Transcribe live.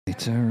All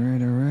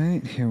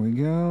right. Here we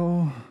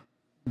go.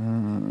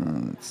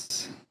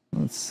 Let's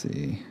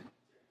see.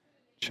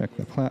 Check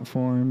the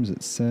platforms.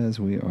 It says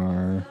we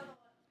are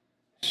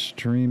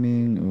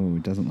streaming. Oh,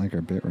 it doesn't like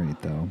our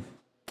bitrate though.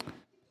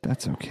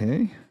 That's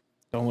okay.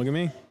 Don't look at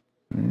me.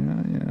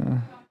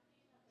 Yeah.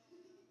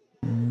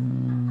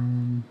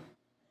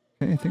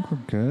 Okay, I think we're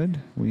good.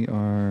 We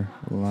are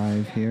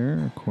live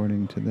here,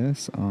 according to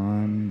this,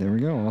 on, there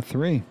we go, all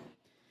three.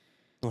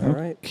 All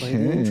right, play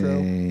the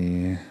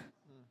intro.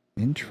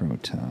 Intro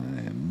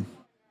time.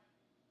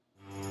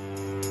 Oh,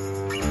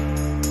 I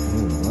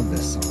love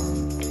this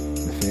song.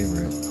 My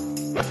favorite.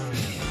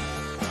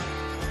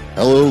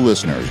 Hello,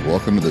 listeners.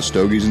 Welcome to the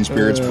Stogies and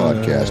Spirits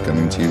podcast,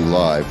 coming to you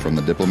live from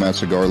the Diplomat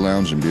Cigar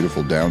Lounge in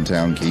beautiful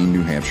downtown Keene,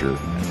 New Hampshire.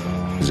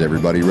 Is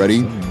everybody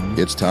ready?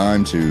 It's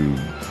time to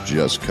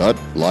just cut,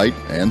 light,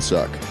 and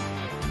suck.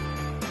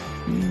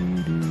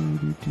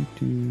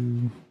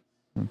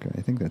 Okay,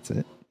 I think that's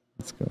it.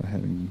 Let's go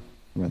ahead and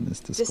run this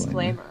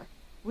disclaimer.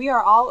 We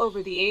are all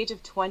over the age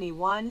of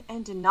 21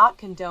 and do not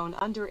condone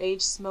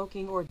underage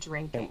smoking or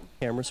drinking.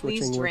 Camera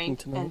switching. Please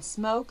drink and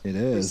smoke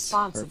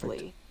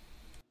responsibly.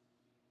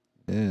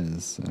 It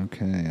is.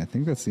 Okay, I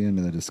think that's the end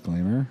of the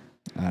disclaimer.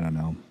 I don't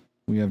know.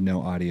 We have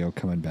no audio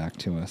coming back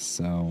to us,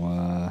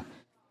 so...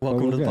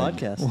 Welcome to the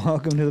podcast.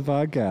 Welcome to the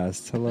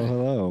podcast.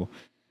 Hello.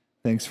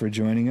 Thanks for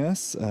joining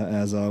us.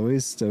 As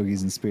always,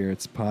 Stogies and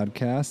Spirits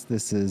podcast.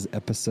 This is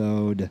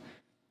episode...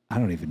 I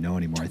don't even know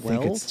anymore. 12? I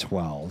think it's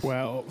 12.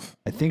 12.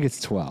 I think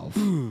it's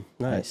 12.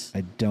 Nice.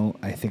 I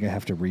think I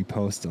have to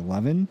repost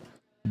 11,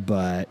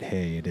 but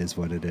hey, it is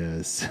what it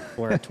is.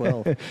 We're at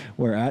 12.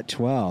 We're at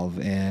 12,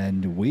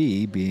 and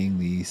we, being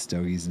the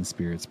Stogies and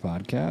Spirits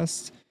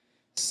podcast,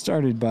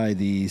 started by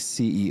the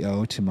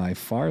CEO to my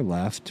far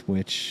left,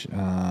 which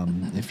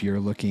if you're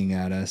looking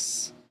at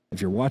us, if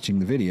you're watching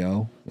the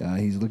video,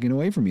 he's looking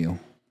away from you.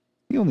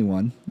 The only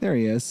one. There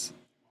he is.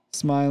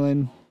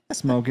 Smiling,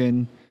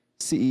 smoking.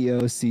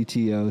 CEO,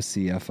 CTO,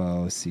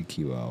 CFO,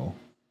 CQO,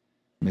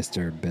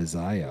 Mr.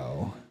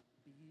 Bezio.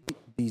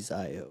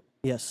 Bezio.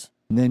 Yes.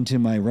 And then to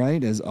my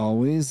right, as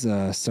always,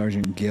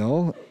 Sergeant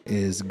Gill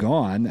is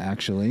gone,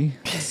 actually.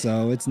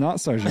 So it's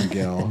not Sergeant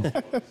Gill.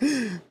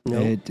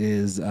 Nope. It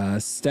is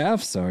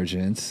Staff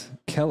Sergeant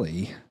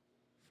Kelly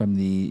from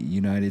the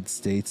United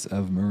States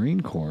of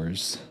Marine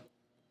Corps.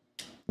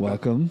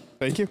 Welcome.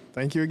 Thank you.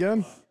 Thank you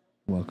again.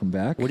 Welcome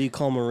back. What do you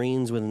call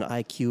Marines with an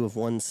IQ of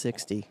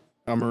 160?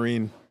 A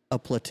Marine. A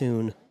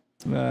platoon.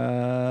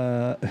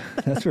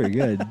 That's pretty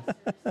good.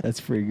 That's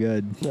pretty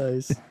good.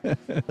 Nice.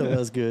 That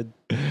was good.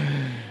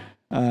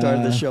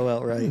 Started the show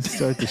out right.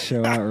 Start the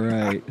show out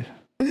right.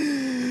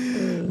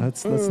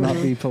 Let's not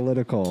be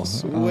political.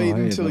 Just wait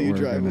until you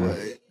drive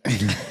away.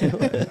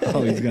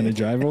 Oh, he's going to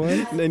drive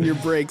away? And then your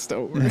brakes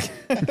don't work.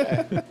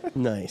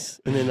 Nice.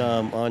 And then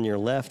on your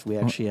left, we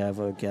actually have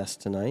a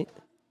guest tonight.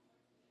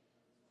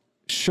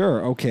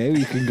 Sure. Okay.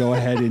 You can go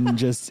ahead and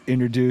just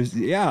introduce.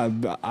 Yeah,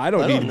 I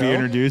don't need to be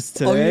introduced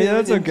today.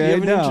 That's okay.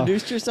 You haven't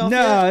introduced yourself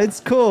No, yet? It's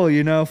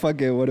cool.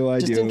 Fuck it. What do I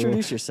do? Just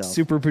introduce yourself.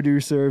 Super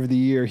producer of the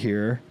year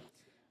here.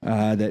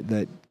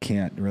 That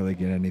can't really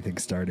get anything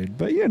started,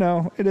 but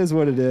it is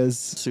what it is.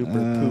 Super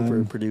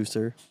pooper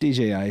producer.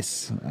 DJ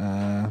Ice.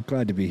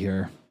 Glad to be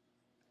here.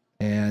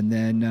 And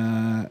then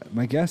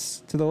my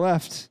guest to the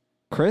left,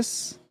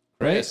 Chris.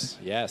 Chris,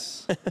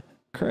 yes.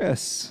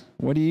 Chris,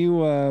 what do you?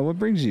 What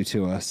brings you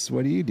to us?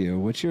 What do you do?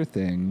 What's your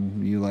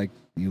thing? You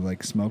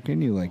like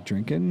smoking? You like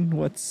drinking?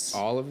 What's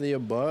All of the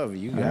above.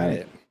 You got right.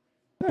 it.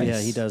 Nice.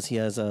 Yeah, he does. He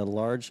has a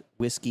large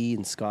whiskey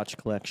and scotch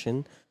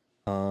collection.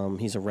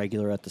 He's a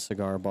regular at the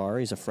cigar bar.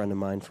 He's a friend of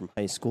mine from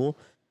high school.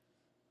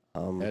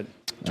 Josh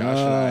and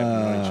I have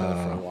known each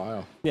other for a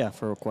while. Yeah,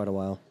 for quite a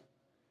while.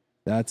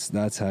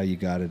 That's how you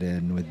got it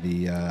in with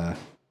the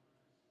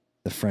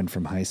friend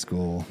from high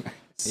school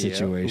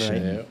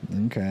situation.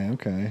 Right.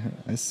 Okay.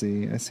 I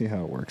see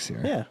how it works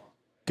here. Yeah,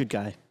 good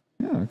guy.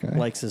 Yeah, okay.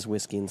 Likes his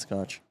whiskey and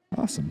scotch.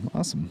 Awesome.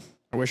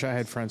 I wish I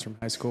had friends from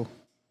high school.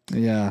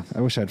 Yeah,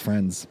 I wish I had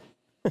friends.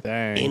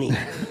 Dang. Any,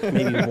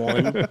 maybe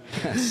one.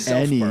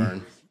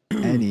 Self-burn.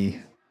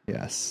 Any.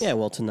 Yes. Yeah,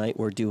 well, tonight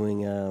we're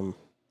doing,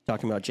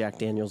 talking about Jack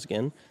Daniels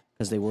again,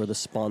 because they were the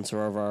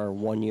sponsor of our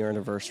 1-year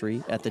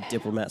anniversary at the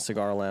Diplomat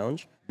Cigar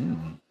Lounge.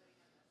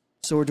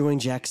 So we're doing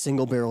Jack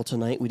Single Barrel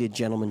tonight. We did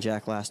Gentleman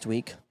Jack last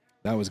week.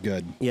 That was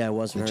good. Yeah, it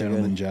was The very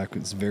Gentleman good. Jack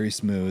was very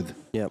smooth.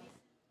 Yep.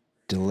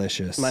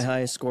 Delicious. My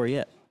highest score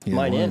yet. Yeah,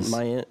 Mine it was.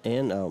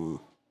 and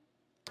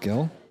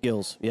Gil?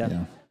 Gills.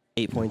 Yeah.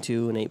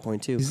 8.2 and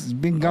 8.2. He's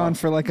been gone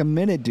for like a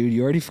minute, dude.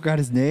 You already forgot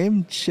his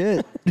name?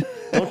 Shit.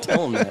 Don't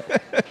tell him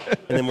that.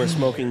 And then we're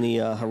smoking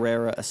the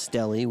Herrera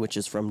Esteli, which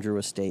is from Drew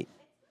Estate,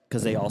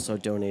 because they also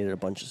donated a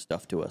bunch of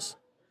stuff to us.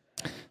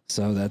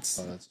 So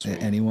that's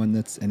sweet. anyone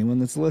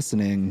that's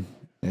listening.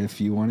 If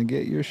you want to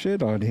get your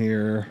shit on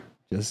here,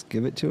 just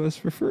give it to us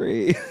for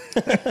free.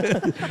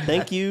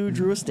 Thank you,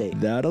 Drew Estate.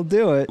 That'll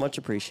do it. Much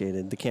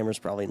appreciated. The camera's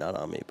probably not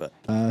on me, but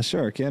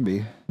Sure, it can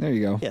be. There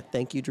you go. yeah,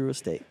 thank you, Drew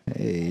Estate.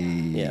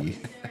 Hey.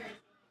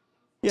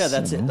 Yeah,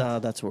 that's So- it.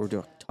 That's what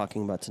we're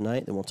talking about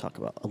tonight. Then we'll talk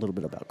about a little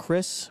bit about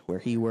Chris, where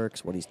he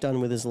works, what he's done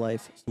with his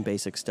life, some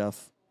basic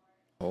stuff.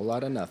 Whole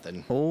lot of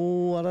nothing.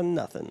 Whole lot of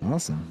nothing.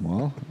 Awesome.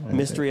 Well,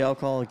 Mystery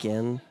alcohol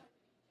again,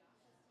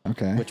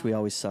 okay. which we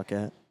always suck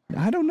at.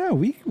 I don't know.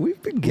 We've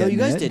been No, getting you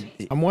guys it.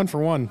 did. I'm 1 for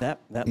 1. That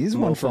He's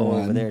 1 for mofo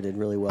 1. over there did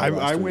really well. I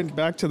last week. went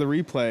back to the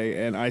replay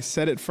and I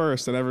said it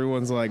first, and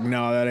everyone's like,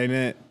 "No, that ain't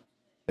it."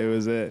 It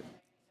was it.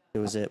 It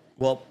was it.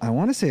 Well, I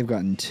want to say I've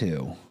gotten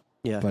 2,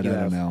 yeah, but I you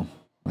don't have. know.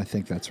 I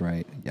think that's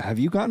right. Have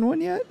you gotten one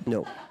yet?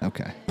 No,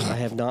 Okay. I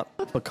have not.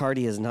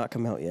 Bacardi has not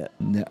come out yet.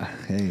 No,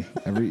 hey,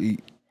 every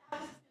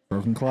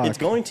broken clock. It's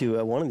going to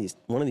at one of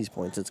these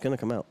points. It's going to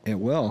come out, It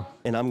will.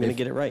 and I'm going to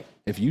get it right.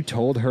 If you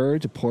told her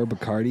to pour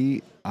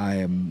Bacardi, I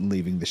am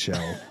leaving the show.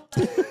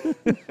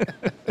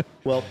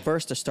 Well,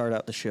 first to start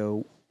out the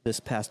show, this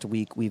past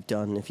week we've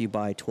done. If you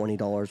buy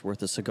 $20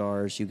 worth of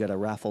cigars, you get a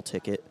raffle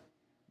ticket.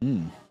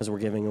 Because we're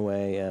giving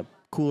away a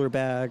cooler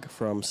bag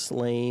from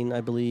Slane, I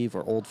believe,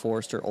 or Old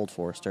Forester. Old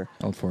Forester.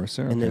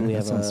 And then okay, we that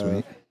have sounds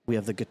sweet. we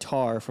have the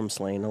guitar from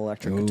Slane, an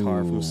electric guitar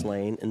from Ooh.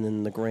 Slane, and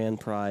then the grand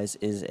prize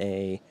is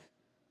a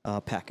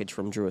package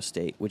from Drew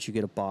Estate, which you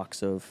get a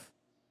box of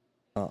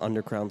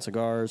Undercrown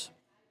cigars,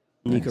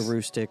 Nika Nice.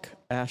 Rustic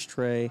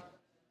ashtray,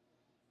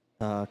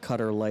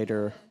 cutter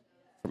lighter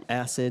from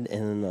Acid,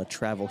 and then a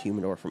travel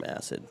humidor from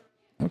Acid.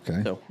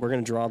 Okay. So we're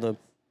gonna draw the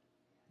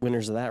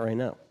winners of that right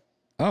now.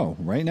 Oh,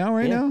 right now?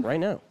 Right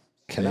now.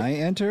 Can I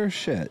enter?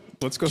 Shit.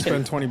 Let's go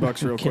spend $20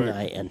 real Can quick.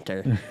 I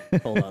enter?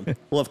 Hold on.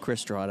 We'll have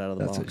Chris draw it out of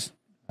the That's box.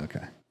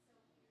 Okay.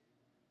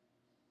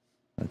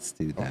 Let's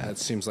do Oh, that. that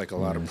seems like a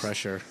lot of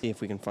pressure. See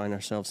if we can find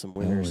ourselves some Oh,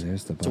 winners.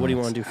 there's the box. So what do you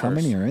want to do first? How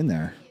many are in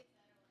there?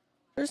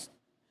 There's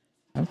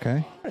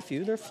Okay. quite a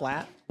few. They're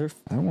flat.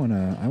 I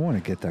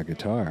wanna get that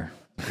guitar.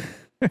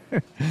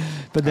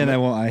 But then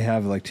I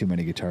have like too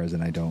many guitars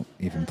and I don't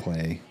even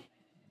play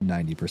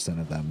 90%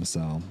 of them,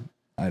 so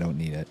I don't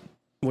need it.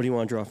 What do you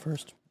want to draw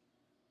first?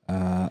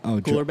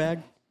 Cooler Bag?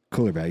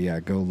 Cooler bag, yeah.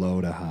 Go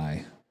low to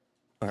high.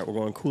 All right, we're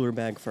going cooler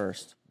bag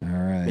first. All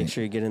right. Make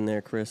sure you get in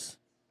there, Chris.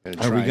 Gonna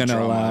Are we try and gonna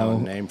draw my allow-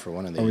 own name for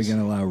one of these? Are we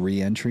gonna allow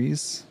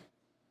re-entries?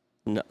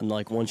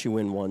 Like once you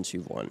win once,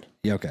 you've won.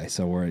 Yeah, okay.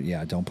 So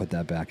don't put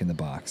that back in the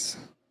box.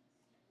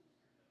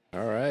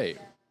 All right.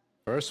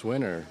 First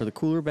winner, For the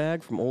cooler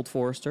bag from Old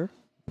Forester.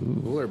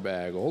 cooler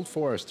bag, Old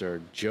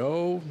Forester,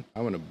 Joe.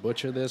 I'm gonna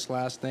butcher this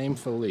last name,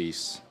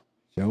 Felice.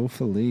 Joe Let's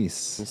Felice.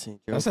 see, Joe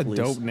That's a Felice.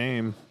 dope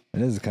name.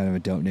 That is kind of a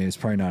dope name. It's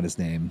probably not his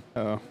name.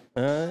 Oh,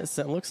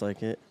 That looks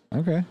like it.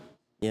 Okay.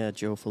 Yeah,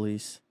 Joe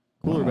Felice.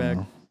 Cooler Wow.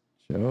 bag.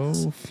 Joe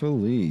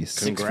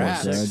Felice.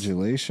 Congrats.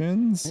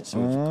 Congratulations So it's a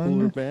cooler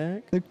on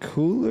bag. the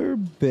cooler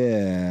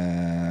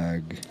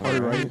bag. are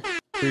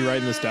you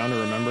writing this down to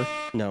remember?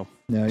 No,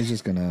 No, he's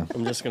just gonna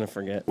I'm just gonna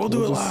forget. We'll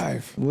do it just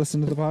live. listen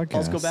to the podcast.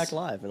 Let's go back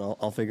live, and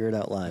I'll figure it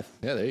out live.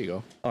 Yeah, there you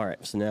go. All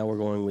right, so now we're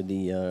going with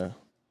the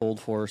Old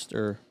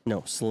Forester,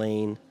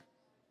 Slane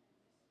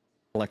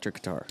electric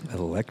guitar.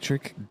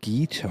 Electric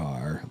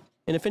guitar.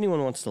 And if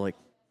anyone wants to like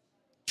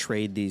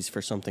trade these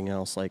for something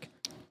else, like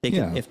they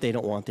can, Yeah. if they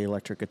don't want the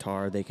electric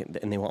guitar, they can,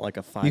 and they want like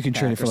a 5. You can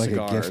trade it for like a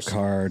cigars. gift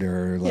card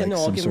or like no,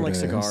 I'll some give him, sort like, of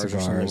cigars or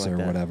something cigars like or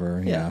that.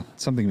 whatever. Yeah. Yeah.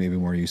 Something maybe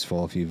more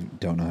useful if you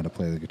don't know how to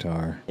play the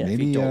guitar. Yeah, if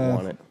maybe you don't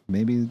want it.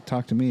 Maybe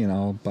talk to me and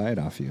I'll buy it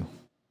off you.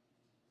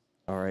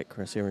 All right,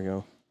 Chris, here we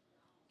go.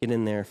 Get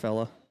in there,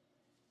 fella.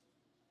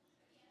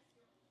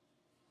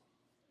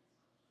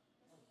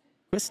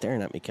 Quit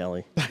staring at me,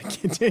 Kelly.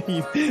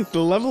 Continue. The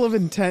level of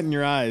intent in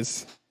your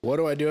eyes. What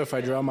do I do if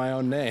I draw my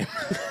own name?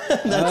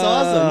 That's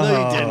awesome.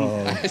 No, you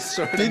didn't. I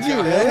sort of Did you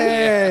got- really?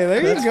 Hey,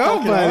 there you go,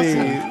 fucking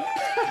buddy.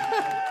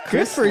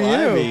 Good for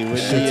Lively you.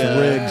 with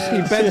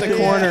the, He bent the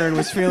corner and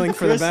was feeling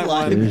for the Chris bent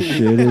Lively. one.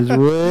 Shit is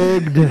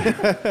rigged.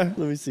 Let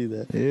me see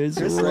that. It's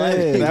Chris rigged.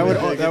 Lively.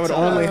 That would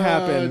only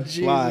happen Oh,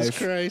 Jesus live.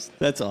 Christ.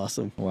 That's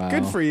awesome. Wow.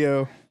 Good for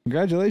you.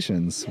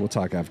 Congratulations. We'll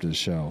talk after the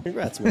show.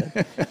 Congrats, man.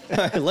 All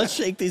right, let's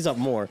shake these up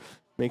more.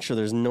 Make sure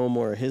there's no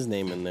more of his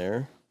name in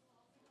there.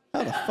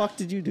 How the fuck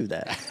did you do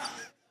that?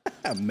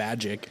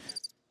 Magic.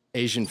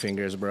 Asian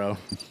fingers, bro.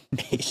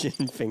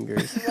 Asian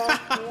fingers.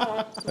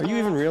 Are you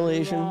even real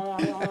Asian?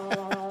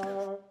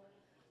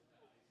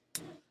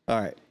 All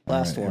right,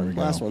 last All right, here we one.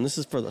 Last go. one. This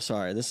is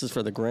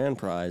for the grand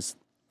prize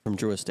from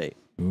Drew Estate.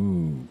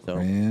 Ooh, So-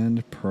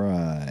 grand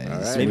prize. All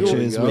right, Maybe Which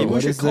we- is maybe we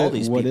what should is call the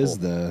these what is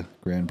people. the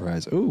grand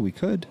prize? Ooh, we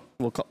could.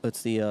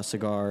 It's the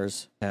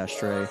cigars,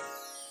 ashtray,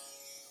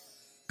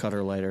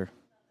 cutter lighter.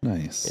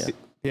 Nice. Yeah.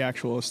 The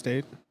actual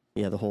estate.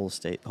 Yeah, the whole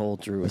estate, the whole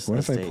Drew Like, what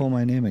if Estate. I pull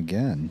my name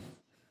again?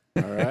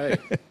 All right.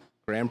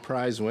 Grand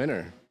prize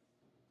winner.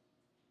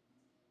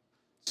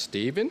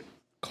 Steven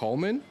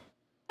Coleman.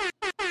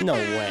 No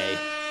way.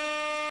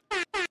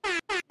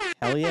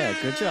 Hell yeah!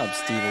 Good job,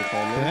 Stephen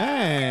Coleman.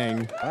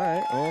 Dang. All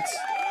right, well, it's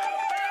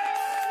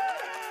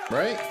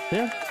Right?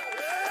 yeah,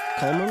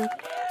 Coleman.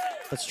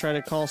 Let's try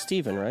to call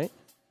Stephen, right?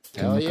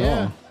 Hell Give him a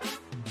yeah.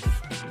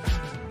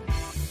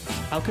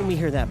 How can we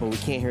hear that, but we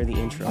can't hear the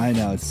intro? I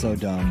know, it's so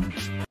dumb.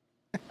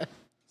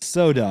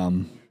 So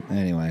dumb.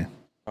 Anyway.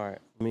 All right,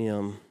 let me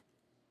Oh,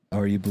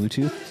 are you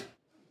Bluetooth?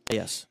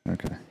 Yes.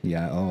 Okay.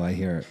 Yeah. Oh, I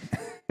hear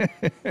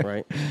it.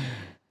 Right.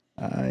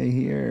 I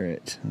hear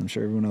it. I'm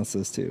sure everyone else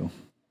does too.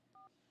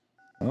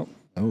 Oh,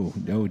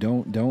 no,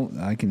 don't.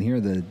 I can hear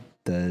the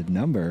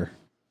number.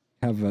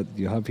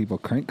 You'll have people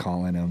crank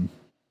calling them.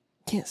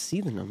 Can't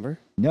see the number.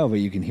 No, but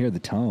you can hear the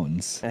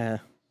tones.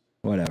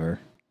 Whatever.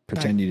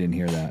 Pretend you didn't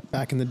hear that.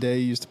 Back in the day,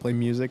 you used to play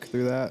music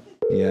through that.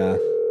 Yeah.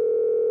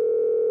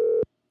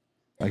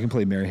 I can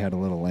play Mary Had a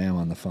Little Lamb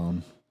on the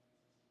phone.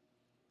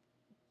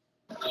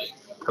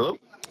 Hello?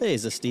 Hey,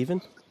 is this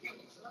Steven?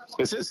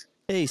 This is?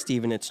 Hey,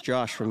 Steven, it's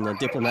Josh from the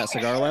Diplomat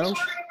Cigar Lounge.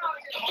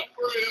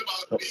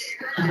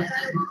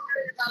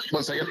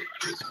 1 second.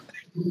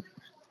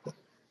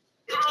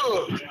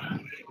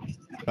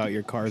 About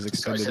your car's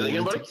extended Say that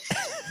again, buddy?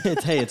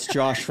 warranty. It's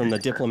Josh from the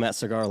Diplomat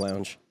Cigar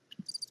Lounge.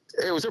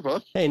 Hey, what's up,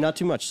 brother? Hey, not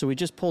too much. So we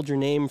just pulled your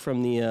name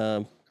from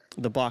the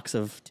box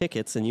of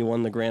tickets, and you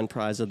won the grand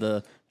prize of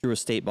the Drew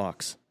Estate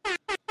box.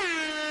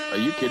 Are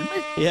you kidding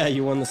me? Yeah,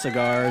 you won the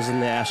cigars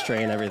and the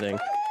ashtray and everything.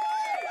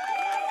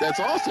 That's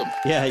awesome.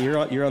 Yeah,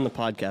 you're on the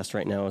podcast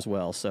right now as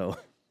well. So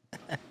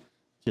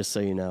just so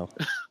you know.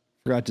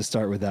 Forgot to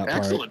start with that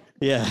Excellent.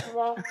 Yeah.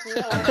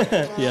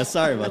 Yeah,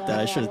 sorry about that.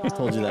 I should have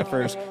told you that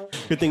first.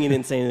 Good thing you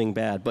didn't say anything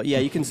bad. But yeah,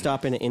 you can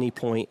stop in at any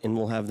point, and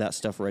we'll have that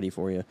stuff ready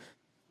for you.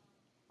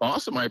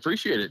 Awesome. I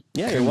appreciate it.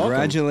 Yeah, part. you're welcome.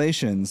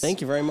 Congratulations.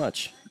 Thank you very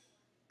much.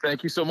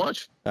 Thank you so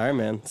much. All right,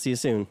 man. See you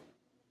soon.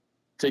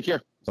 Take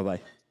care. Bye-bye.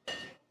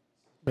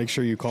 Make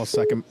sure you call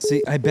second.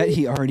 See, I bet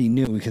he already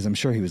knew because I'm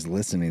sure he was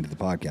listening to the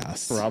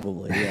podcast.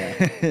 Probably,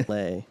 yeah.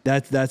 Lay.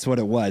 That's what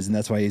it was, and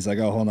that's why he's like,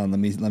 "Oh, hold on, let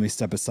me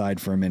step aside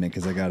for a minute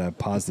because I gotta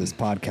pause this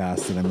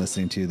podcast that I'm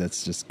listening to.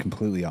 That's just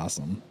completely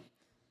awesome."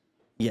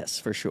 Yes,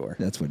 for sure.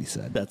 That's what he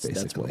said. That's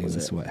basically what was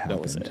it. what happened.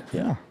 That was it.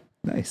 Yeah.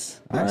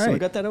 Nice. All All right, right. so I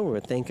got that over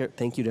with. Thank you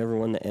to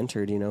everyone that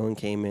entered, and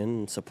came in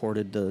and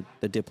supported the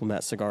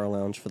Diplomat Cigar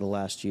Lounge for the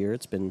last year.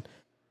 It's been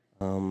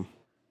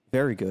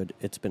very good.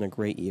 It's been a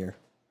great year.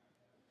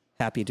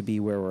 Happy to be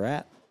where we're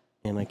at,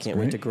 and I can't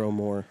wait to grow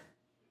more.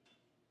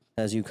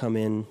 As you come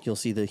in, you'll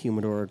see the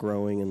humidor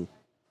growing in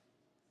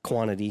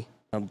quantity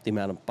of the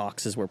amount of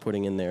boxes we're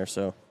putting in there.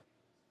 So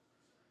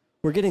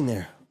we're getting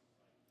there.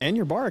 And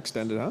your bar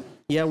extended, huh?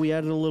 Yeah, we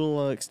added a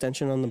little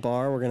extension on the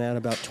bar. We're going to add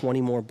about 20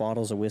 more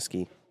bottles of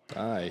whiskey.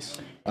 Nice.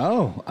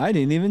 Oh, I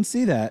didn't even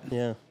see that.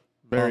 Yeah.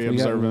 Very We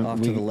got- observant.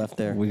 Off to the left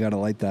there. We got to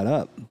light that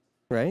up.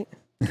 Right?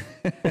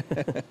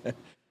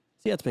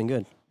 So yeah, it's been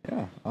good.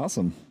 Yeah,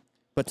 awesome.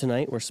 But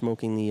tonight we're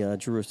smoking the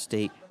Drew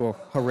Estate, or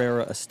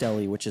Herrera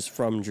Esteli, which is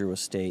from Drew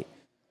Estate.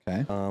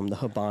 Okay. The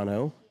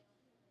Habano.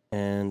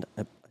 And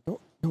I don't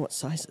know what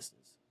size this is.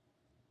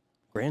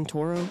 Grand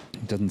Toro?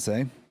 It doesn't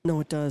say. No,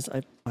 it does.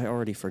 I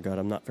already forgot.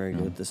 I'm not very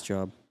good at this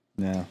job.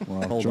 Yeah.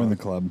 Well, Hold join on. the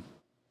club.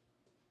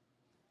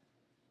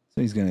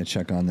 So he's gonna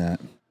check on that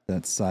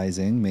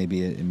sizing.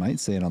 Maybe it might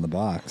say it on the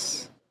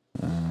box.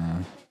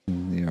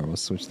 Yeah, we'll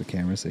switch the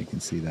camera so you can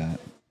see that.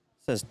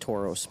 It says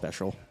Toro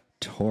Special.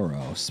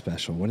 Toro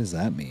special. What does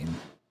that mean?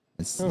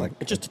 It's like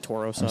It's just a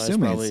Toro I'm size,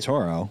 assuming probably. it's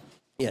Toro,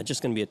 Yeah,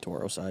 just going to be a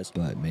Toro size.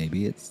 but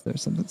maybe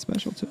there's something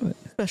special to it.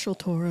 Special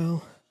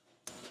Toro.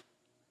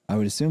 I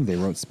would assume they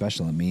wrote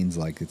special. It means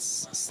like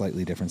it's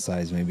slightly different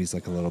size. Maybe it's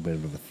like a little bit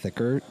of a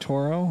thicker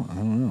Toro. I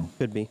don't know.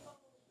 Could be.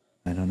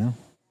 I don't know.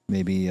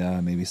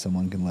 Maybe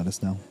someone can let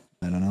us know.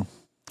 I don't know.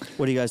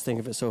 What do you guys think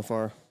of it so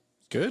far?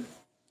 Good.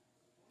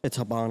 It's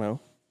Habano.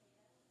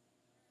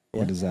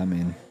 What does that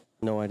mean?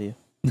 No idea.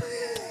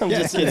 I'm Yeah,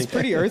 just kidding. it's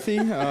pretty earthy.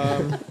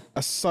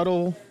 A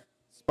subtle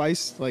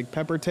spice, like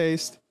pepper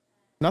taste.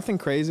 Nothing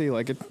crazy.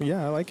 Like it.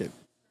 Yeah, I like it.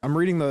 I'm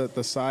reading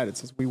the side. It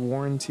says we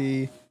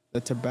warranty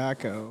the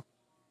tobacco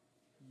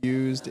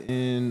used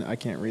in. I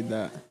can't read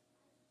that.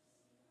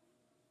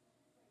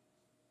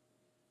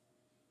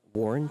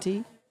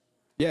 Warranty?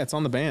 Yeah, it's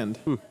on the band.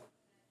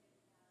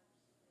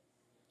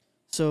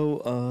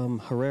 So,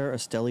 Herrera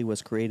Esteli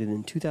was created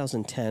in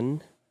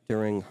 2010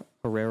 during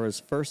Herrera's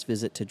first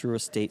visit to Drew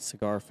Estate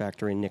Cigar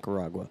Factory in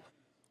Nicaragua,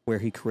 where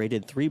he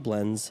created 3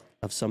 blends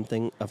of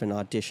something of an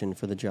audition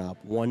for the job.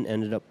 One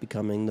ended up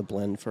becoming the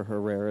blend for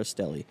Herrera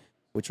Esteli,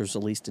 which was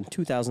released in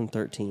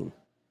 2013.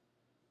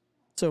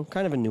 So,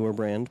 kind of a newer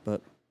brand,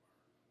 but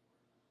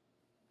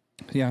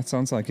Yeah, it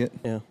sounds like it.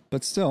 yeah.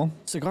 But still,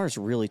 Cigars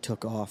really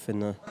took off in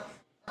the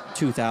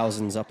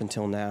 2000s up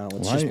until now.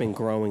 It's Why- just been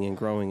growing and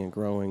growing and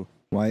growing.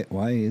 why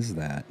is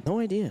that? No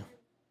idea.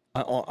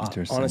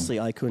 Interesting. Honestly,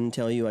 I couldn't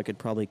tell you. I could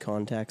probably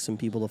contact some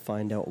people to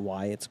find out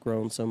why it's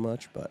grown so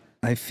much, but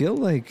I feel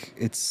like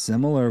it's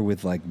similar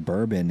with like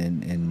bourbon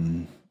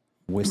and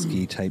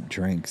whiskey type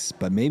drinks,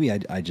 but maybe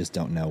I just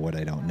don't know what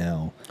I don't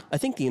know. I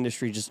think the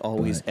industry just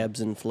always But-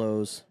 ebbs and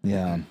flows.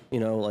 Yeah. You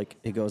know, like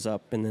it goes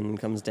up and then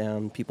comes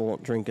down. People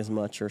won't drink as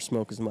much or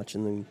smoke as much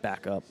and then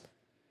back up.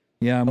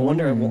 Yeah, I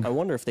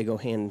wonder if they go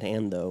hand in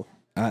hand though.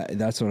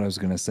 That's what I was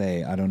going to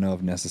say. I don't know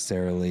if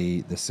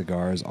necessarily the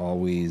cigars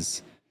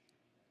always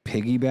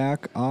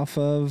piggyback off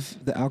of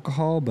the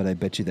alcohol, but I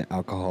bet you the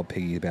alcohol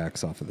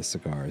piggybacks off of the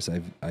cigars.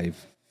 I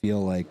feel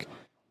like,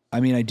 I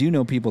mean, I do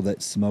know people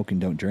that smoke and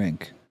don't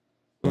drink,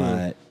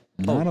 but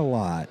not a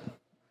lot.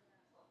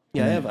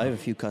 Yeah, I have a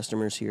few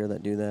customers here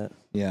that do that.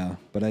 Yeah,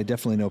 but I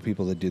definitely know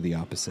people that do the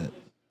opposite.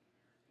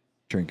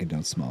 Drink and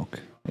don't smoke.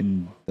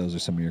 And those are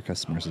some of your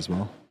customers as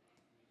well.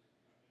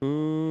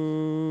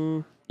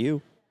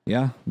 You.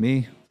 Yeah,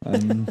 me.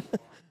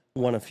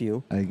 One of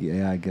few.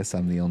 I guess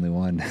I'm the only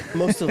one.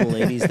 Most of the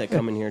ladies that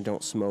come in here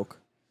don't smoke.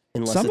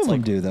 Unless Some it's of them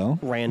like do, though.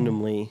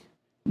 randomly.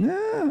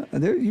 Yeah,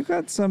 you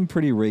got some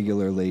pretty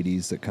regular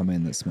ladies that come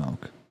in that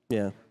smoke.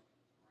 Yeah.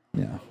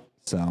 Yeah,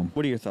 so.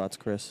 What are your thoughts,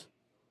 Chris?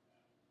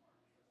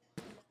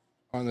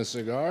 On the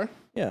cigar,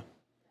 Yeah.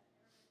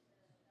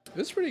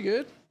 it's pretty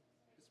good.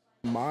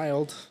 It's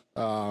mild.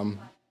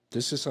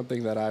 This is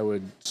something that I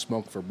would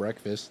smoke for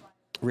breakfast.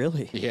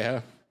 Really?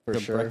 Yeah, for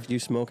sure. Do you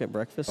smoke at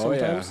breakfast Oh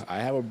sometimes? yeah, I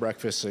have a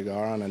breakfast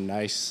cigar on a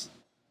nice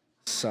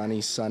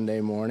sunny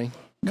Sunday morning.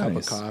 Cup of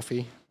Nice.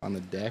 coffee on the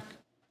deck.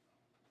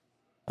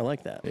 I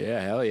like that. Yeah,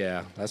 hell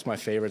yeah. That's my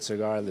favorite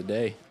cigar of the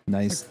day.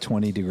 Nice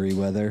 20-degree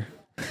weather.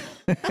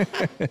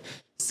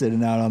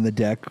 Sitting out on the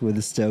deck with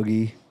a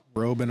stogie.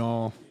 Robe and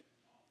all.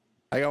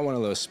 I got one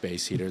of those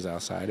space heaters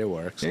outside. It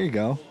works. There you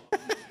go.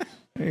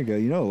 There you go.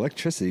 You know,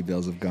 electricity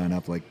bills have gone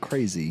up like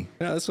crazy.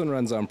 Yeah, this one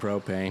runs on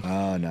propane.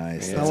 Oh,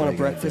 nice. Yeah. That's I how want a you gotta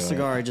breakfast do it.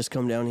 cigar. I just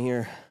come down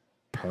here.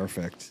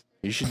 Perfect.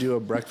 You should do a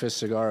breakfast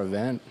cigar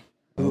event.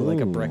 Ooh, like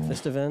a Ooh.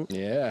 breakfast event.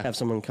 Yeah. Have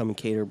someone come and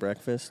cater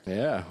breakfast.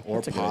 Yeah. Or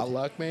That's a good idea.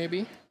 potluck,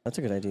 maybe. That's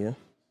a good idea.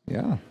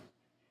 Yeah.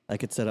 I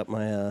could set up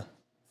my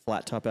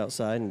flat top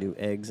outside and do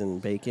eggs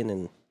and bacon,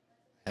 and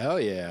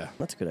Hell yeah.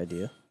 that's a good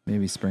idea.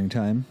 Maybe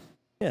springtime.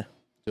 Yeah.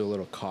 Do a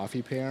little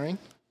coffee pairing.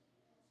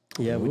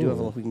 Yeah, we do have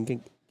Ooh. we can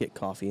get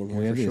coffee in here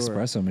We have for the sure.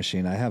 espresso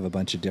machine. I have a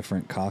bunch of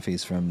different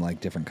coffees from like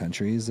different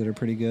countries that are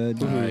pretty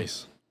good.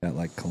 Nice. Got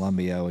like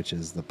Colombia, which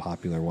is the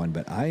popular one.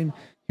 But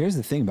here's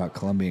the thing about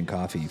Colombian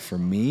coffee. For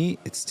me,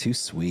 it's too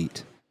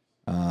sweet.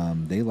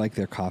 They like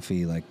their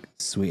coffee like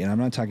sweet. And I'm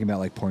not talking about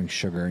like pouring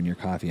sugar in your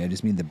coffee. I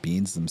just mean the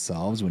beans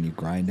themselves when you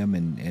grind them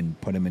and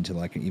put them into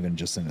like even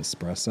just an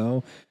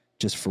espresso.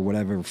 Just for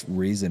whatever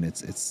reason,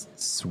 it's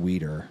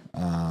sweeter.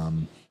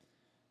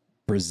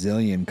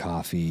 Brazilian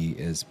coffee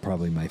is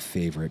probably my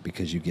favorite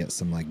because you get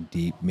some like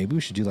deep. Maybe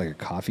we should do like a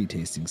coffee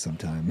tasting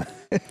sometime.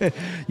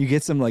 You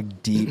get some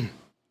like deep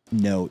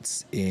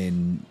notes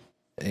in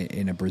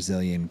a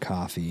Brazilian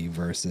coffee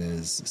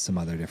versus some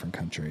other different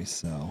countries.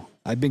 So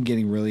I've been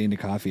getting really into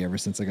coffee ever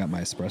since I got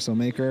my espresso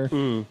maker.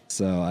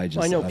 So I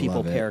know people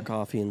love it. pair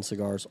coffee and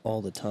cigars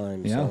all the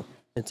time. Yeah. So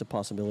it's a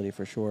possibility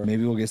for sure.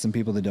 Maybe we'll get some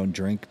people that don't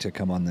drink to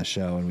come on the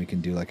show and we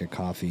can do like a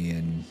coffee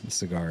and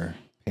cigar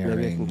pairing.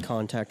 Maybe I can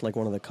contact like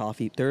one of the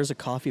coffee. There is a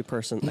coffee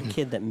person, a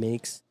kid that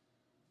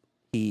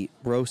he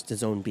roasts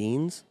his own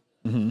beans.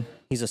 Mm-hmm.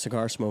 He's a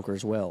cigar smoker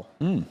as well.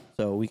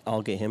 So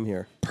I'll get him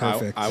here.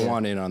 Perfect. I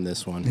want in on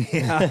this one.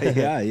 yeah.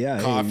 Hey,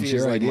 Coffee it's is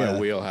your like idea. my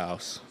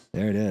wheelhouse.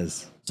 There it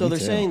is. So Me they're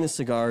too. saying this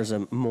cigar is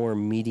a more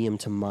medium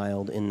to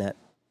mild in that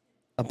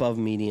above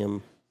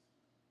medium,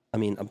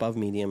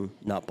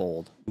 not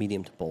bold.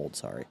 Medium to bold,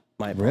 sorry.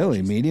 My Really?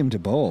 apologies. Medium to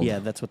bold? Yeah,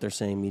 that's what they're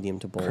saying, medium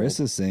to bold. Chris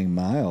is saying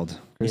mild.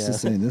 Chris Yeah. is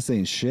saying this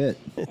ain't shit.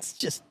 It's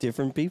just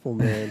different people,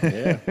 man.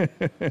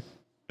 Yeah.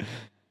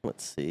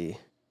 Let's see.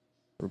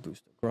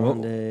 Robusto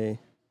Grande. I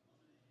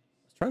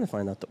was trying to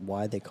find out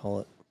why they call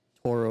it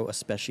Toro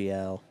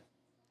Especial.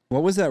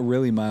 What was that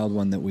really mild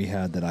one that we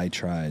had that I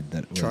tried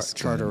that was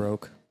Charter good?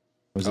 Oak.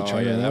 Was it Oh,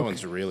 Charter yeah, that Oak?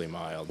 one's really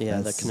mild. Yeah,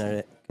 That's-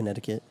 the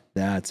Connecticut.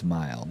 That's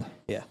mild.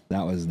 Yeah.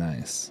 That was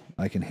nice.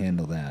 I can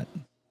handle that.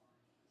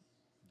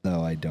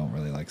 Though I don't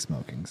really like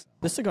smoking. So.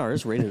 This cigar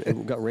is rated.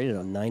 It got rated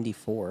on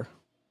 94.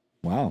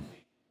 Wow.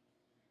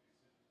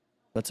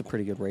 That's a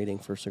pretty good rating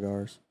for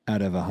cigars.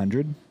 Out of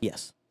 100?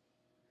 Yes.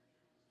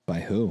 By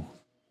who?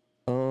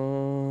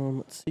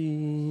 Let's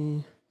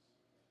see.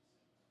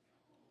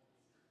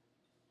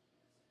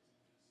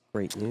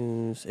 Great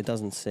news. It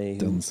doesn't say who.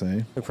 Doesn't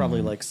say. They're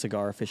probably like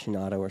cigar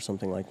aficionado or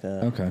something like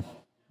that. Okay.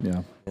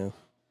 Yeah. Yeah.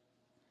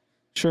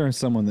 Sure.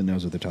 Someone that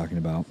knows what they're talking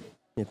about.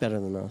 Yeah, better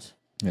than us.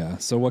 Yeah.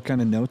 So what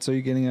kind of notes are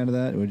you getting out of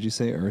that? Would you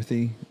say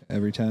earthy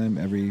every time?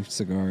 Every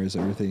cigar is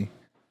earthy?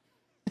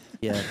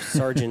 Yeah,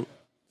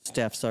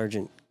 Staff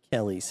Sergeant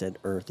Kelly said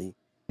earthy.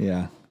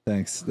 Yeah.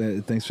 Thanks.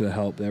 Thanks for the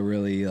help. That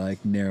really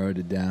like narrowed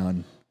it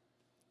down.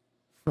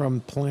 From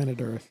planet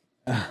Earth.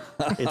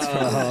 It's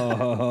from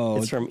Oh,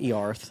 it's from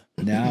Earth.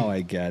 now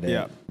I get it.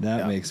 Yeah. That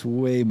Yeah. makes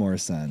way more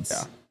sense.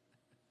 Yeah.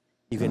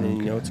 You got any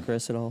Okay. notes,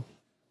 Chris, at all?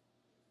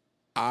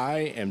 I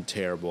am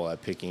terrible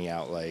at picking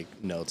out like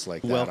notes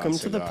like that. Welcome on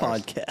to the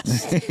cigars.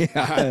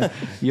 podcast.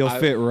 You'll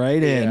fit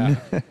right in.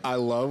 Yeah. I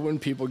love when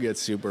people get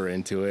super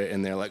into it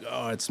and they're like,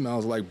 "Oh, it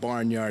smells like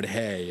barnyard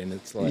hay," and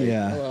it's like,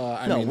 Yeah. well,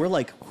 I No, mean, we're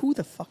like, who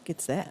the fuck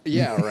gets that?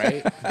 yeah,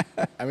 right.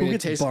 I mean, Who it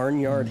gets tastes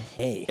barnyard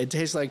hay? it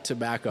tastes like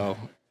tobacco.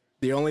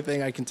 The only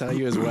thing I can tell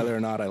you is whether or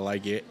not I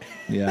like it.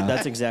 Yeah.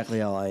 That's exactly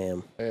how I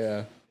am.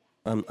 Yeah.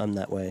 I'm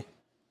that way.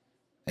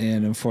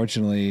 And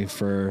unfortunately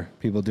for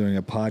people doing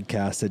a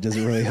podcast, it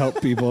doesn't really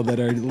help people that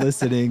are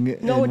listening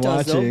No, and it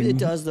does though. watching. It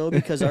does though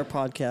because our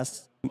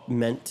podcasts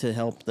meant to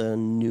help the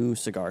new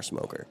cigar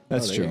smoker.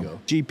 That's there you true. go.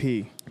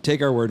 GP.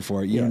 Take our word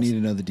for it. You don't Yes. need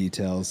to know the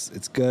details.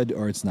 It's good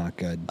or it's not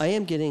good. I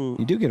am getting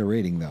You do get a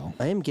rating though.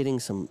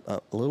 some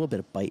a little bit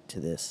of bite to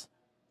this,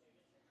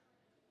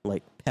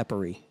 like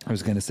peppery, I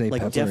was gonna say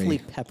like peppery. definitely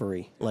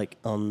peppery, like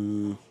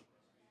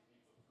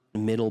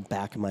middle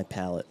back of my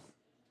palate.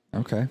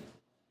 Okay.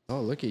 Oh,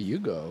 look at you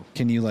go.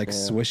 Can you like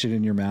swish it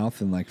in your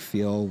mouth and like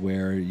feel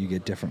where you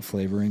get different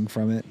flavoring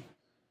from it?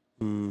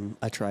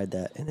 I tried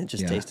that and it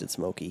just Yeah. tasted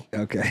smoky.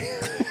 Okay.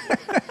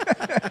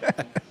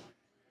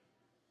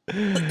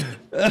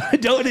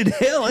 Don't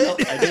inhale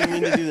it. I didn't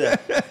mean to do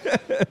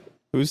that.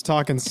 Who's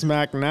talking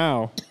smack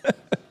now?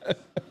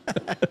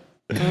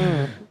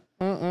 That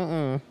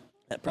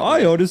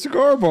I own a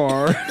cigar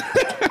bar.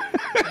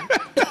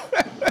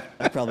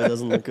 probably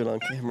doesn't look good on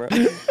camera.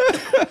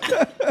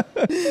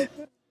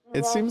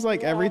 It seems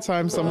like every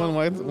time someone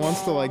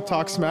wants to like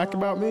talk smack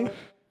about me,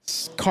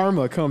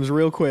 karma comes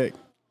real quick.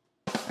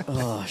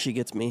 Oh, she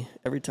gets me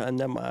every time.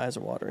 That my eyes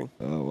are watering.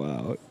 Oh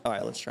wow. All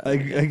right, let's try. I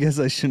guess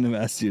I shouldn't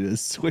have asked you to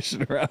swish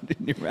it around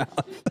in your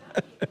mouth.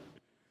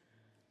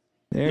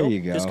 There Nope, you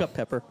go. Just got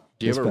pepper.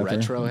 Do you have a Just pepper?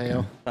 retro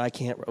hail? I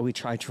can't. We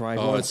tried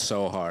Oh, once. it's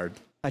so hard.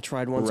 I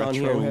tried once on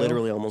here Retro and hail?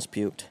 literally almost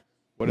puked.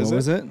 What What is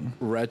was it? it?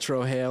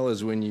 Retro hail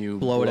is when you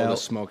Blow it the out.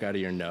 smoke out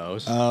of your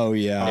nose. Oh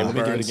yeah. Let me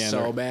give it a Burns gander.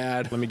 so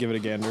bad. Let me give it a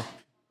gander.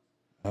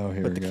 Oh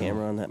here Put we the go.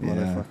 camera on that Yeah.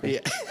 motherfucker. Yeah,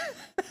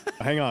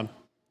 Hang on.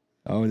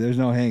 Oh, there's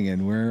no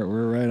hanging. We're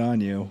right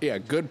on you. yeah,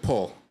 good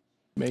pull.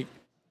 Make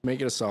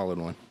it a solid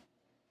one.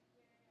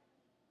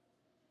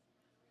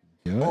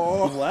 Good.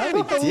 Oh, Wow,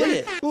 we did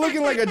it.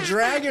 looking like a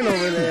dragon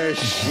over there.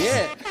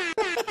 Shit.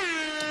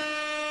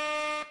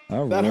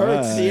 All that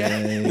hurts.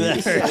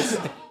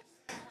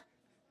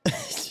 right.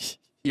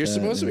 You're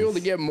supposed to be able to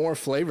get more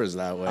flavors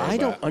that way. I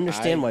don't but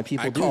understand why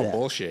people I do call that.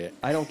 bullshit.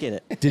 I don't get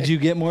it. Did you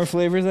get more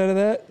flavors out of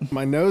that?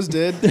 My nose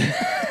did.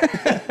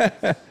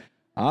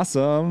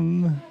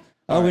 Awesome.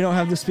 Oh, we don't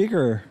have the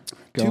speaker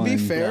going. To be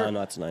fair, No,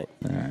 not tonight.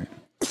 All right.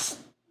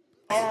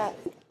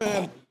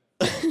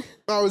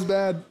 that was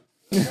bad.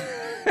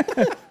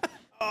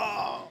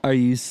 Are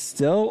you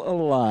still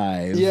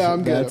alive? Yeah,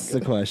 I'm good. That's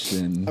the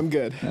question. I'm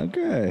good.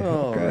 Okay.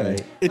 All okay.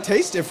 right. It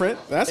tastes different.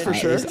 That's for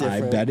sure. tastes I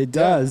different. bet it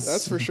does.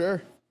 That's for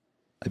sure.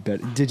 I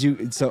bet. Did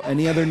you? So,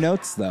 any other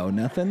notes though?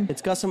 Nothing.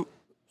 It's got some.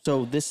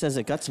 So this says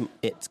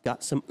it's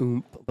got some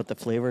oomph, but the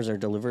flavors are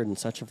delivered in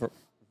such a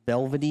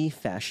velvety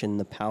fashion.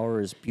 The power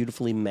is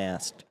beautifully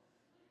masked.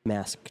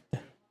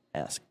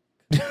 What?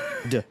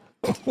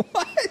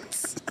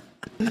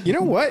 You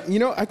know what? You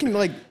know, I can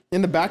like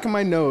in the back of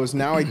my nose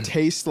now. I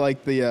taste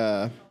like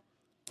the.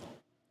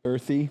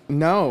 Earthy.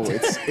 No,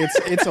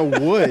 it's a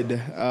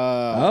wood.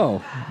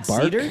 Oh,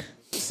 bark? Cedar?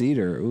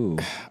 Cedar. Ooh.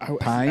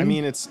 Pine. I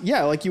mean, it's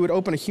like you would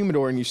open a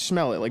humidor and you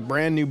smell it, like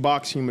brand new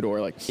box humidor.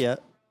 Like Yeah,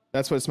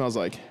 that's what it smells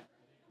like.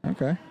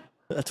 Okay.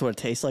 that's what it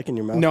tastes like in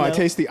your mouth. No, I now?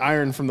 taste the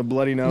iron from the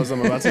bloody nose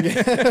I'm about to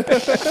get.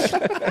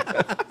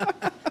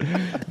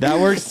 That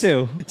works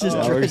too. Just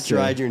That works too.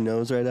 dried your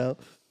nose right out.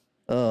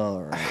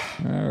 All right.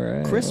 All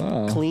right. Crisp,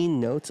 wow. clean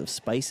notes of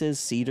spices,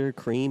 cedar,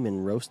 cream,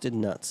 and roasted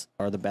nuts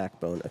are the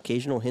backbone.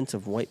 Occasional hints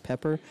of white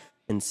pepper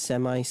and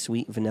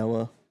semi-sweet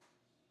vanilla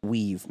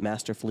weave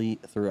masterfully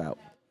throughout.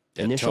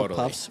 Yeah, Initial totally.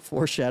 puffs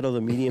foreshadow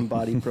the medium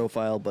body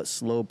profile, but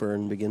slow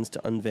burn begins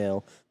to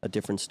unveil a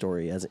different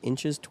story as it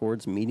inches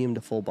towards medium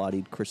to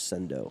full-bodied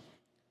crescendo.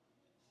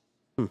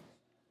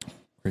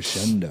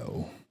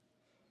 Crescendo.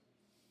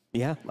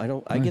 Yeah,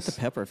 I get the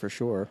pepper for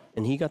sure,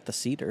 and he got the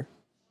cedar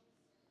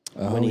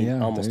Oh, when he yeah,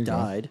 almost there you go.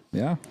 died.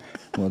 Yeah.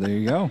 Well, there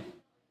you go.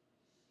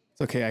 It's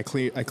okay. I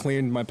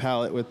cleaned my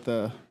palate with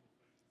the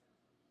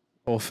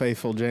old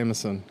faithful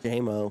Jameson.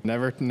 J-Mo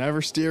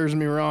Never steers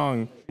me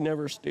wrong.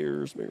 never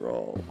steers me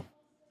wrong.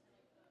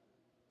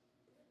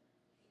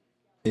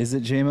 Is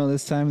it JMO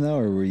this time though,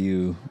 or were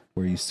you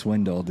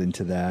swindled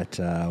into that?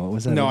 What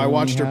was that? No, other I one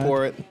watched you her had?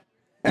 you it.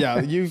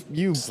 Yeah,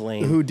 you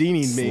Slain.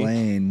 Houdini'd me.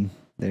 Slain.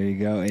 There you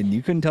go. And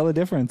you couldn't tell the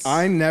difference.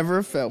 I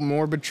never felt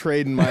more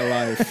betrayed in my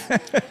life.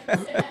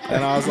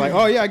 And I was like,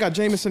 oh yeah, I got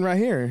Jameson right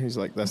here. He's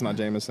like, that's not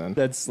Jameson.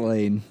 That's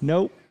Slain.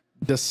 Nope.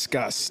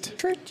 Disgust.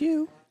 Tricked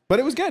you. But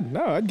it was good.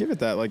 No, I'd give it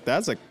that. Like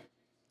that's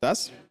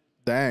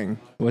dang.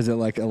 Was it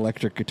like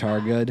electric guitar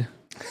good?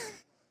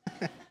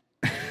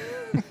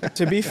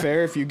 To be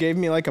fair, if you gave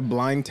me like a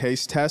blind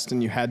taste test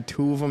and you had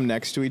two of them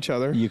next to each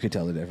other, You could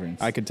tell the difference.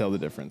 I could tell the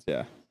difference.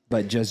 Yeah.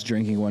 But just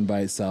drinking one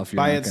by itself, you're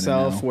By not gonna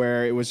itself, know.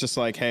 where it was just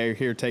like, hey,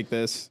 here, take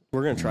this.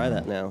 We're gonna try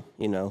that now.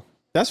 You know,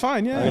 That's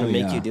fine. I'm Yeah. gonna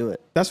make yeah. you do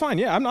it. That's fine.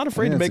 Yeah. I'm not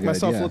afraid to that's make a good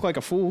myself idea. look like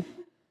a fool.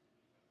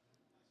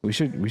 We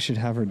should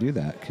have her do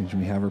that. Can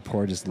we have her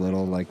pour just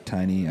little, like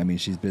tiny? I mean,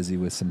 she's busy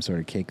with some sort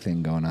of cake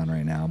thing going on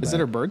right now. Is but- it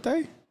her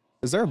birthday?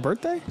 Is there a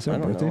birthday? Is there I a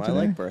don't birthday know. I today?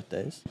 like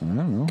birthdays. I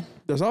don't know.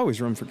 There's always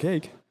room for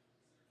cake.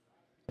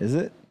 Is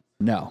it?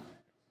 No,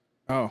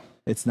 Oh.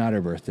 it's not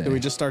her birthday. Did we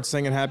just start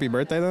singing happy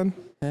birthday then?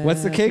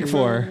 What's the cake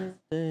for?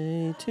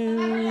 Birthday to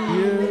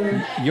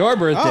you. Your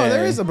birthday. Oh,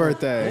 there is a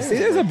birthday. See,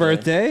 there's a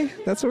birthday.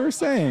 That's what we're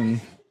saying.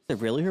 Is it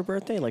really her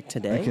birthday? Like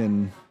today?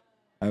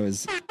 I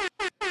was.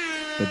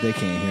 But they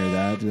can't hear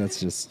that. That's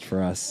just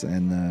for us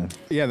and the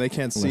Yeah, they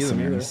can't see them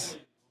either. listeners.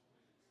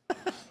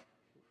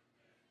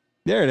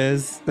 There it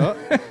is.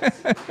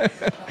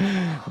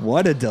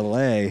 What a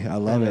delay. I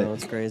love know, it.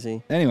 it's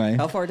crazy. Anyway,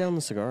 How far down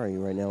the cigar are you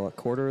right now? A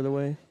quarter of the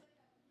way?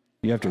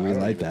 you have to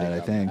relight that, I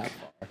think.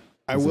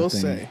 I That's the will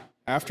thing. say,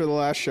 after the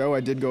last show, I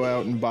did go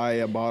out and buy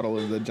a bottle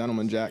of the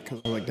Gentleman Jack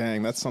because I was like,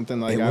 dang, that's something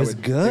like It I was would.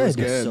 It good. was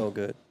good. So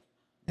good.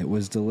 It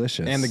was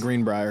delicious. And the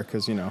Greenbrier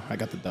because, I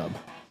got the dub.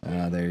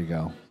 There you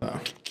go. So.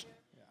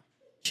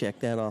 Check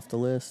that off the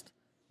list.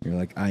 You're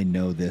like, I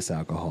know this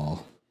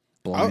alcohol.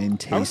 Blind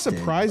tasting. I was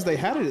surprised they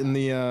had it in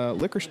the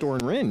liquor store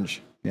in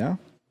Ringe. Yeah?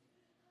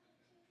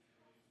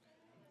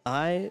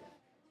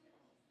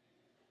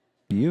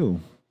 You.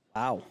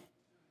 Wow.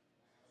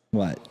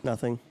 What?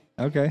 Nothing.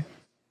 Okay.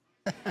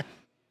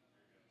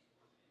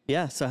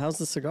 Yeah, so how's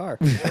the cigar?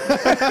 Are you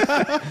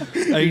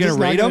going to Just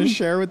not rate gonna them?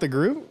 share with the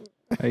group?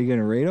 Are you going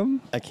to rate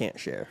them? I can't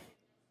share.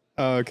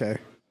 Oh, okay.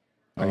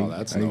 Oh,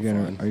 that's Are no you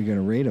gonna fun. Are you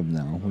gonna rate them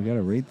now? We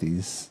gotta rate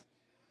these.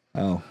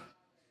 Oh,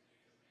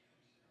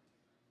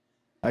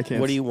 I can't.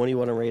 What do you want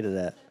to rate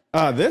it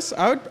at? This,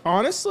 I would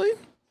honestly.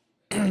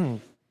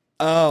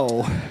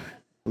 oh,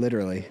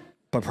 literally,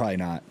 but probably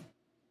not.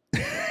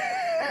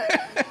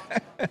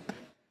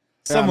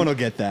 Someone will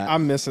get that.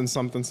 I'm missing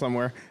something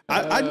somewhere.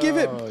 I'd give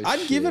it.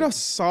 I'd give it a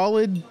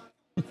solid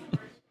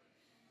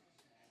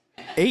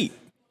 8.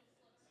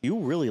 You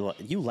really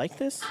you like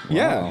this?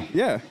 Yeah,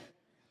 yeah.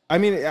 I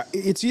mean,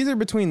 it's either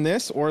between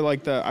this or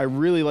like I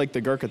really like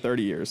the Gurkha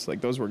 30 years. Like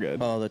those were good.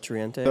 Oh, the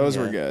Triente? Those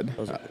Yeah, were good.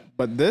 those are good.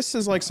 But this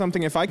is like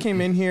something, if I came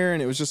in here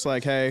and it was just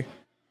like, hey,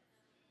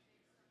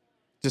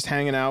 just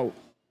hanging out,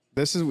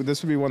 this would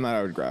be one that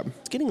I would grab.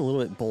 It's getting a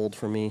little bit bold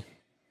for me.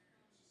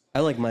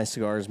 I like my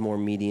cigars more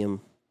medium.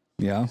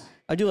 Yeah.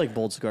 I do like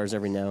bold cigars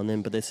every now and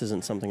then, but this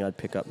isn't something I'd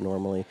pick up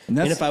normally. And And,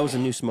 that's- if I was a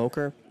new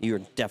smoker, you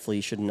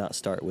definitely should not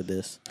start with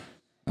this.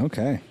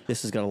 Okay.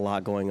 This has got a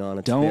lot going on.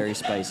 It's Don't- very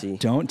spicy.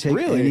 Don't take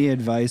Really? any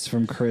advice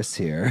from Chris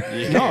here.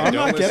 No, I'm don't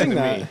not listen getting to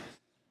that. me.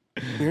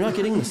 You're not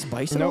getting the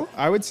spice at No, all?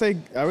 I would say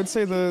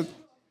the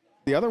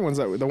other ones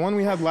the one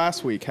we had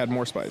last week had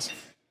more spice.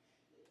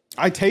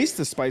 I taste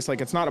the spice like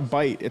it's not a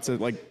bite. It's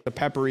like the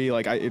peppery.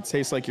 Like it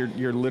tastes like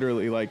you're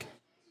literally like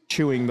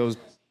chewing those.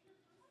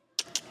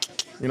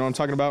 You know what I'm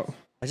talking about?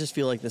 I just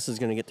feel like this is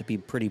going to get to be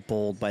pretty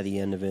bold by the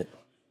end of it.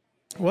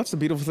 Well, that's the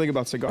beautiful thing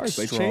about cigars.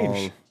 They Strong.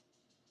 change.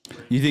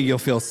 You think you'll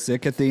feel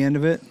sick at the end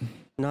of it?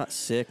 Not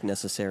sick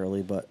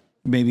necessarily, but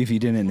Maybe if you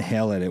didn't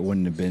inhale it, it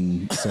wouldn't have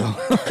been so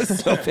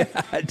so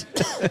bad.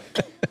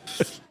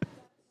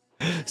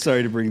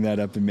 Sorry to bring that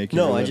up and make you.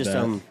 no, relive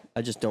that.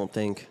 I just don't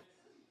think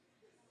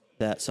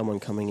that someone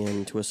coming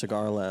into a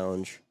cigar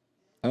lounge.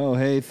 Oh,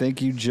 hey,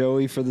 thank you,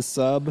 Joey, for the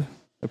sub.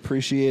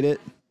 Appreciate it.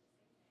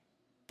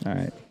 All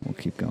right, we'll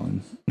keep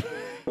going.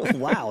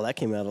 Wow, that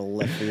came out of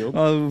left field.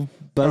 Oh,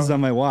 buzzed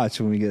on my watch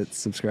when we get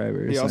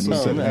subscribers. He on also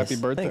YouTube. said nice. happy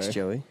birthday. Thanks,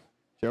 Joey.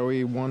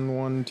 Joey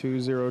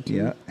 11202.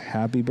 Yeah,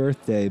 happy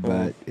birthday,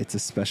 but it's a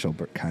special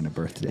kind of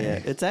birthday.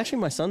 Yeah, it's actually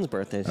my son's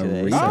birthday A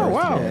today. rebirthday. Oh,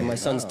 wow. Yeah, my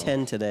son's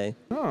 10 today.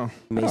 Oh,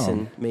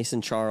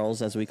 Mason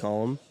Charles, as we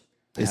call him.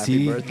 Is Happy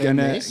he birthday,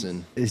 gonna?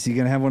 Mason. Is he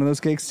gonna have one of those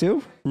cakes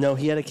too? No,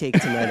 he had a cake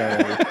tonight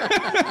already.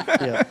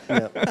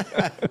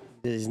 Yep.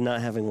 He's not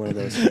having one of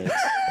those cakes.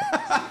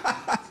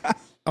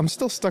 I'm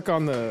still stuck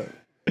on the.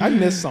 I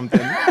missed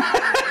something.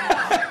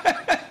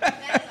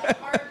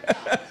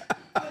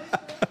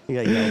 You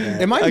got yelled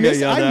at. Am I? got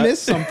yelled I at.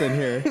 missed something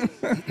here.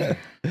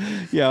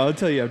 Yeah, I'll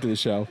tell you after the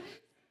show.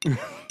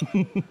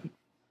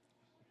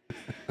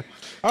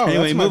 Oh,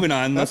 Anyway, that's my- moving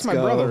on. That's Let's my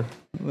go. brother.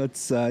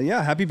 Let's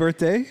happy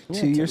birthday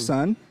to your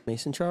son.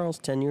 Mason Charles,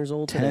 10 years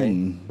old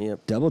 10. today.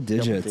 Yep. Double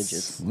digits.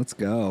 digits. Let's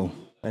go.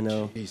 I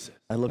know. Jesus.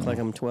 I look like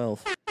I'm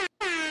 12.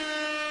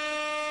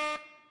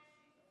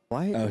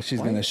 Why? Oh, she's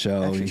why gonna are you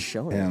show actually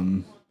showing it?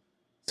 him,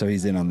 so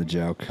he's in on the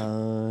joke. Uh,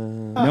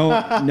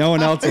 No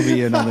one else will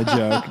be in on the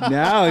joke.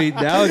 Now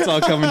it's all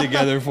coming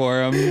together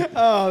for him.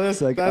 Oh, that's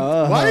like,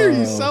 why are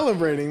you oh.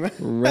 celebrating that?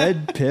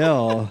 Red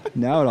pill.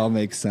 Now it all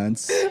makes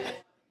sense.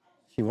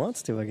 she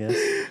wants to, I guess.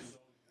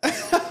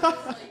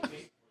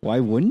 Why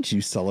wouldn't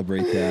you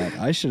celebrate that?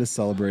 I should have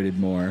celebrated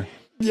more.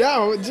 Yeah,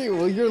 well, gee,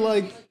 well, you're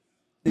like,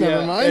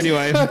 never mind.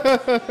 Anyway,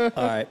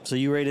 All right, so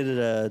you rated it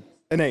a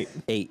An 8.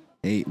 8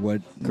 8.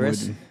 What?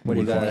 Chris, what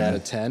do you got Out at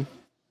of 10?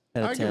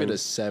 out I'll of give 10? it a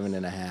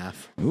 7.5.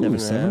 Ooh,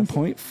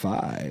 7.5.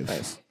 7.5.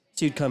 Nice.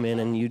 So you'd come in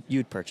and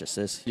you'd purchase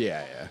this.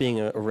 Yeah. Being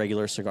a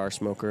regular cigar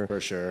smoker, For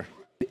sure.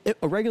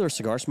 a regular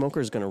cigar smoker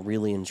is going to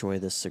really enjoy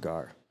this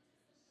cigar.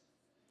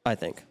 I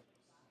think.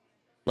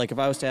 Like if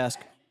I was to ask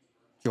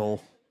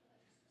Joel,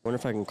 I wonder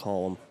if I can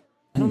call him.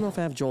 I don't know if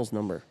I have Joel's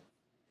number.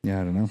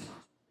 Yeah, I don't know.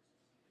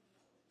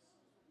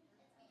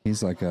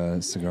 He's like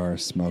a cigar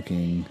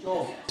smoking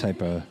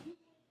type of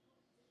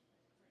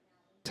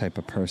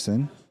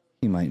person.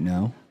 He might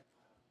know.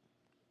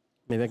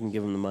 Maybe I can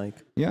give him the mic.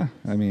 Yeah,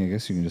 I mean, I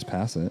guess you can just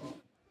pass it.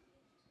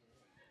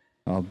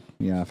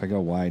 If I go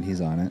wide,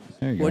 he's on it.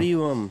 There you go. What do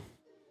you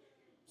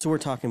So we're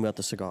talking about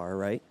the cigar,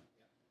 right?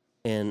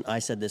 And I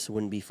said this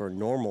wouldn't be for a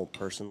normal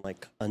person,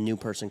 like a new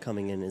person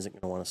coming in isn't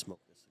going to want to smoke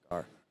this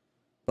cigar.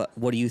 But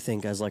what do you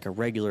think as like a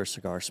regular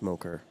cigar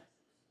smoker?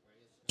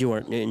 Do you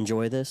want to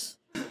enjoy this?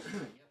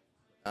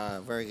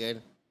 Very good.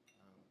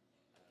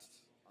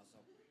 Also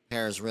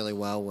pairs really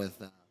well with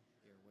your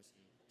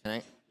whiskey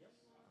tonight.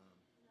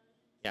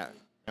 Yeah,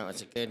 no,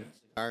 it's a good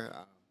cigar.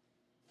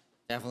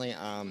 Definitely.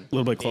 A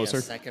little bit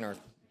closer. Second or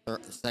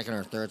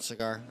third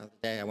cigar of the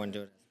day. I wouldn't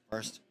do it as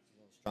first. It's a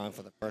little strong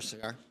for the first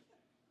cigar.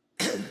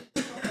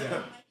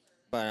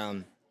 But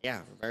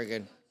yeah, very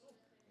good.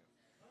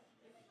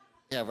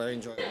 Yeah, very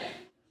enjoyable.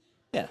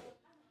 Yeah.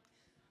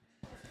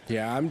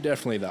 Yeah, I'm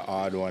definitely the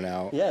odd one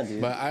out. Yeah,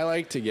 dude. But I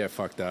like to get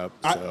fucked up,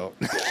 so.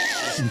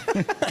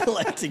 I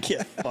like to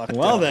get fucked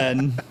Well, up.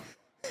 then,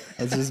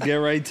 let's just get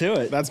right to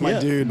it. That's my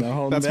dude. No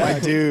holding That's my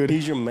back. dude.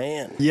 He's your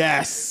man.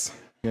 Yes.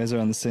 You guys are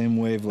on the same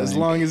wavelength. As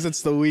long as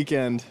it's the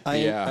weekend. I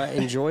Yeah.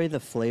 enjoy the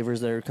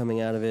flavors that are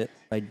coming out of it.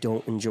 I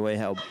don't enjoy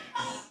how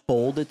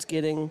bold it's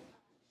getting.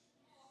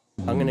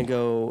 I'm going to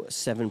go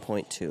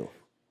 7.2.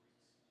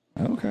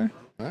 Okay.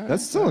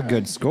 That's still a good A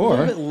little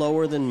score. bit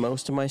lower than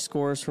most of my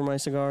scores for my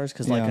cigars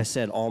because, like Yeah. I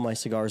said, all my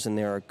cigars in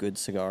there are good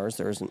cigars.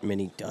 There isn't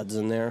many duds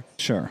in there.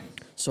 Sure.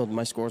 So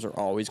my scores are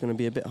always going to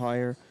be a bit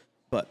higher,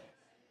 but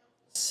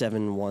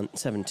 7.1,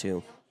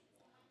 7.2.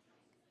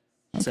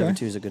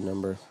 7.2 is a good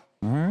number.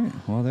 All right.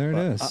 Well, there it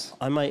is.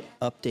 I might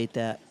update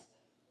that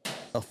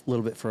a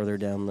little bit further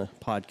down the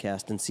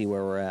podcast and see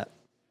where we're at.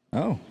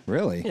 Oh,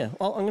 really? Yeah,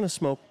 well, I'm going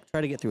to try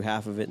to get through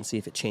half of it and see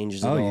if it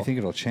changes at Oh, all. you think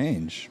it'll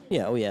change?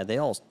 Yeah, oh yeah, they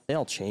all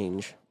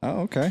change.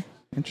 Oh, okay.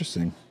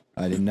 Interesting.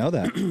 I didn't know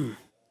that.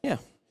 Yeah.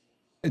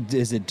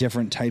 Is it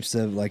different types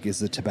of, like, is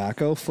the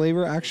tobacco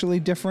flavor actually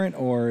different,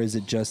 or is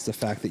it just the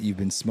fact that you've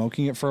been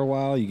smoking it for a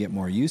while, you get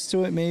more used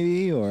to it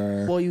maybe,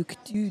 or? Well, you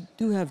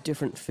do have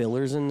different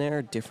fillers in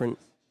there, different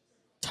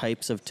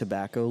types of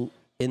tobacco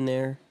in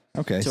there.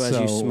 Okay, so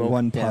so, as you smoke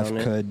one puff down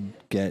it, could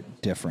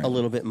get different. A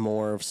little bit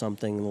more of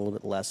something, a little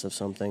bit less of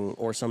something,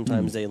 or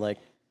sometimes they like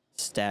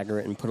stagger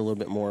it and put a little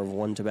bit more of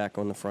one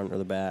tobacco in the front or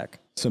the back.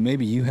 So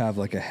maybe you have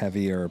like a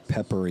heavier,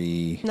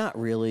 peppery. Not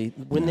really.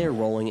 When they're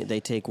rolling it, they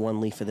take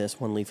one leaf of this,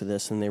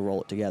 and they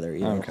roll it together.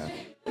 You know? Okay.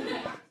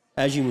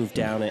 As you move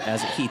down it,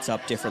 as it heats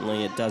up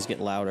differently, it does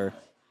get louder.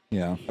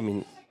 Yeah. I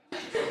mean,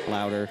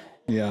 louder.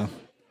 Yeah.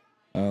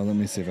 Let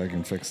me see if I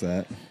can fix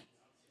that.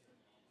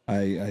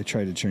 I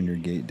tried to turn your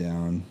gate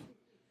down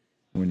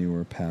when you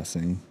were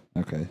passing.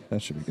 Okay, that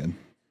should be good.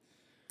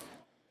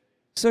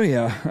 So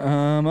yeah,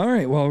 all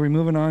right. Well, are we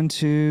moving on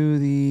to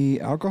the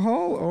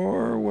alcohol,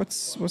 or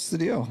what's the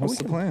deal? What's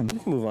the plan? We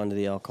can move on to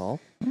the alcohol.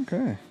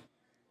 Okay.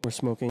 We're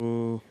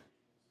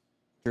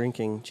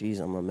drinking. Jeez,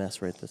 I'm a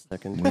mess right this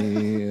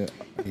second.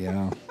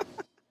 Yeah.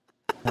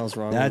 Hell's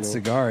wrong That with me?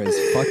 cigar has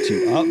fucked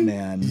you up,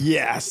 man.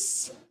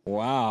 Yes.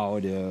 Wow,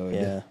 dude.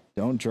 Yeah.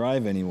 Don't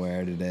drive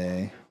anywhere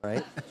today.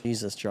 Right?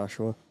 Jesus,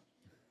 Joshua.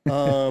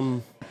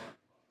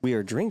 We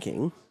are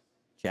drinking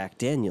Jack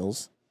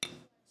Daniel's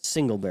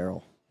single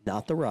barrel,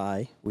 not the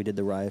rye. We did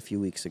the rye a few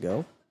weeks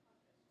ago.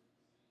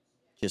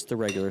 Just the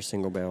regular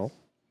single barrel.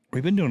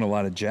 We've been doing a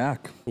lot of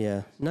Jack.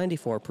 Yeah,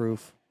 94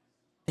 proof.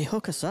 They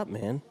hook us up,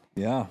 man.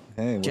 Yeah.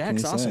 Hey, what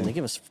Jack's can you awesome. say? They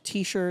give us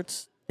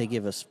T-shirts. They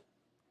give us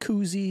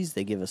koozies.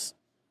 They give us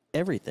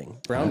everything.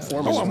 Brown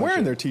Foreman. Oh, I'm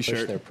wearing their Push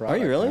T-shirt. their Are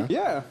product, you really? huh?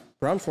 Yeah.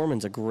 Brown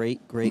Foreman's a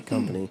great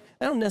company.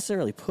 I don't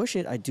necessarily push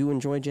it. I do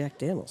enjoy Jack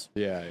Daniel's.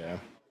 Yeah, yeah.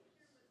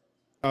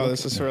 Oh,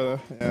 this is for the.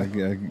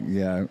 Yeah.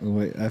 Yeah.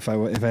 Wait, if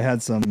I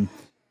had some,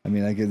 I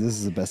mean, this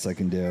is the best I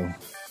can do.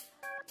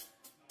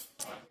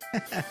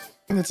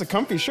 And it's a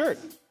comfy shirt.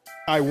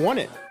 I won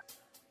it.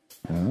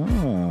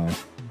 Oh.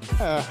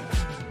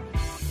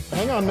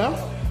 Hang on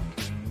now.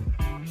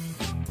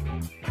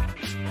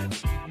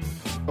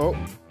 Oh,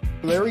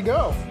 there we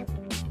go.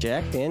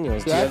 Jack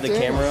Daniels. Do you Jack have the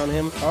Daniels. camera on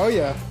him? Oh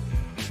yeah,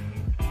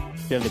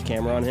 Do you have the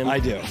camera on him? I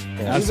do. These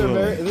are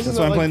Absolutely. very- this That's is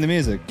why I'm like- playing the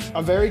music.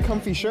 a very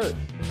comfy shirt.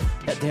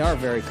 Yeah, they are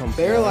very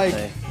comfortable. They're aren't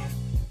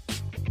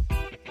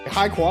like-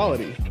 High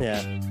quality. they?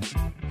 Yeah,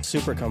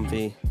 super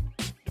comfy.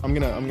 I'm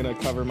gonna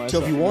cover myself.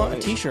 So if you want a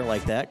Right. T-shirt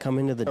like that, come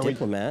into the Are we-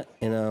 Diplomat,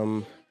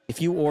 and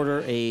if you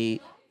order a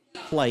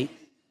flight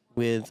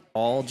with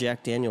all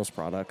Jack Daniel's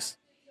products,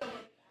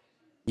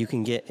 you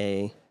can get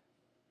a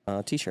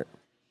T-shirt.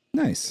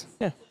 Nice.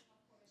 Yeah,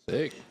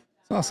 Sick.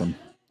 It's awesome.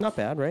 not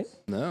bad, right?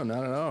 No,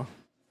 not at all.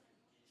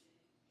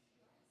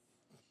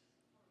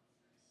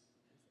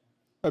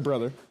 My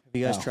brother. Have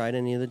you guys Wow. tried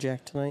any of the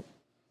Jack tonight?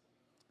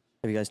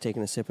 Have you guys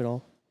taken a sip at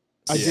all?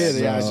 I did.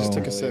 Yeah, I just so-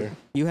 took a sip.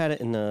 You had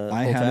it in the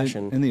I old had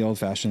fashioned. it in the old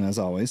fashioned as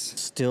always.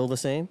 Still the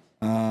same?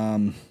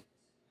 I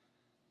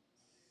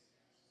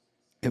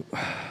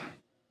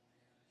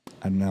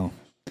don't know.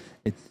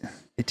 It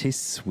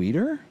tastes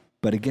sweeter,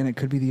 but again, it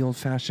could be the old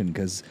fashioned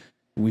because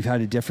we've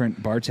had a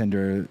different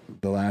bartender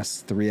the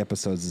last 3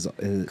 episodes.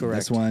 Is Correct.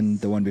 This one,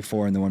 the one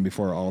before, and the one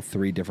before, are all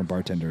 3 different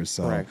bartenders.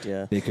 So Correct,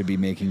 yeah. they could be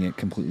making it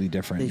completely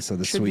different. They so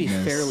the should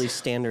sweetness, be fairly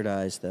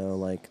standardized, though.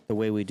 Like the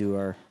way we do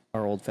our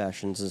old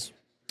fashions is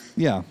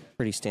yeah.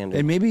 pretty standard.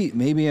 And maybe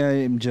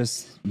I'm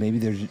just maybe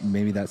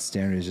that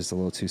standard is just a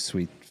little too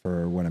sweet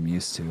for what I'm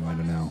used to. I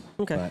don't know.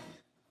 Okay. But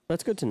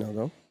That's good to know,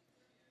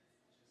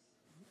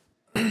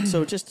 though.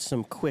 So just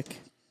some quick.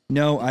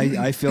 no,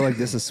 I feel like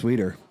this is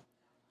sweeter.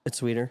 It's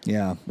sweeter.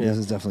 Yeah, this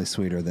is definitely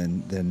sweeter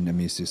than I'm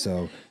used to.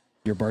 So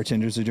your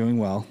bartenders are doing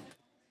well.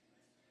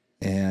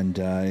 And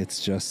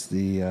it's just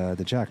the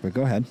Jack. But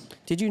go ahead.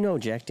 Did you know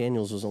Jack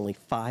Daniels was only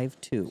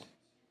 5'2"?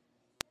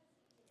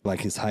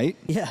 Like his height?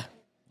 Yeah,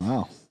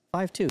 Wow.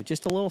 5'2",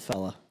 just a little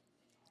fella.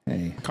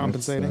 Hey.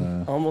 Compensating.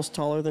 that's, Almost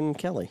taller than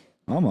Kelly.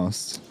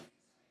 almost.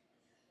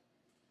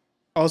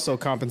 Also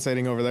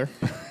compensating over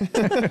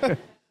there.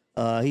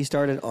 He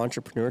started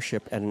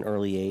entrepreneurship at an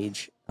early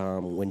age.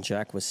 When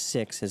Jack was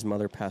 6, his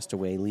mother passed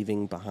away,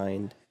 leaving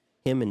behind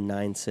him and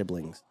 9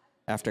 siblings.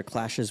 After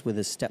clashes with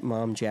his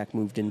stepmom, Jack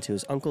moved into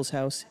his uncle's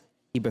house.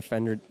 He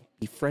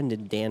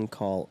befriended Dan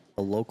Call,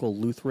 a local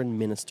Lutheran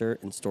minister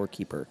and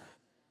storekeeper.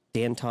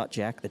 Dan taught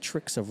Jack the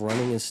tricks of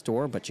running his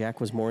store, but Jack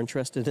was more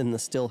interested in the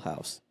still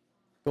house.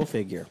 Go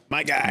figure.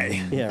 My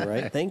guy. Yeah,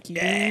 right. Thank you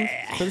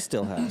for the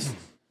still house.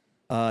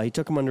 He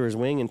took him under his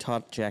wing and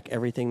taught Jack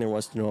everything there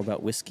was to know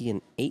about whiskey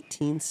in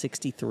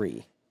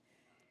 1863.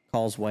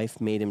 Call's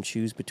wife made him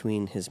choose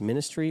between his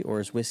ministry or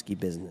his whiskey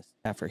business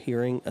after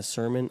hearing a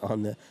sermon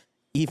on the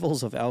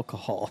evils of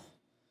alcohol.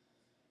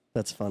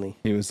 That's funny.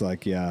 He was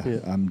like, yeah.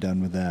 I'm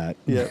done with that.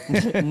 Yeah.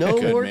 No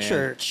Good more man.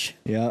 church.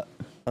 Yeah.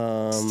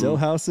 Still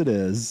house it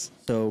is.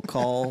 So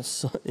Call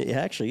he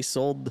actually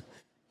sold,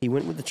 he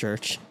went with the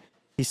church.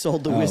 He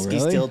sold the Oh, whiskey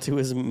really? still to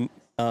his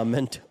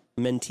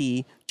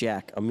mentee,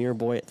 Jack, a mere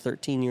boy at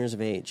 13 years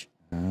of age.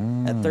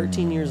 At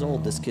 13 years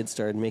old, this kid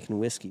started making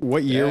whiskey.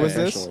 What year was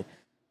this?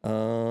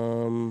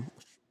 professionally.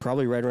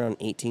 Probably right around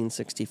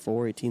 1864,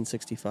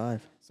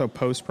 1865. So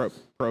post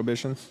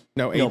prohibition?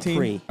 No, 18.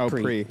 pre, Oh,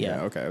 pre, pre. yeah.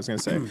 Yeah. Okay. I was gonna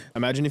say.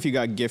 Imagine if you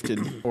got gifted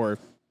or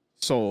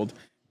sold,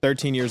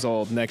 13 years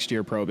old, next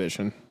year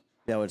prohibition.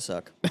 That would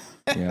suck.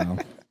 Yeah.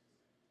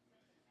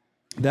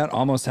 That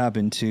almost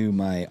happened to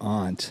my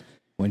aunt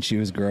when she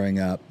was growing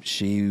up.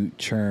 She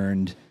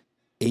turned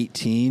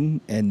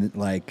 18 and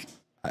like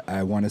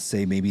I want to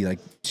say maybe like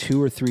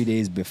 2 or 3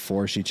 days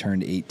before she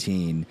turned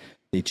 18,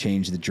 they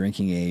changed the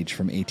drinking age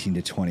from 18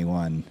 to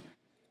 21.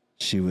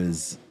 She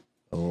was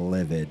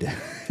livid.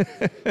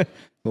 But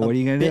what are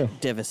you going to do?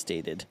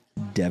 Devastated.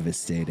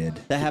 Devastated.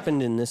 That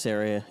happened in this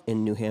area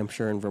in New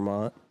Hampshire and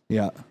Vermont.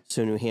 Yeah.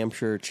 So New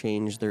Hampshire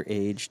changed their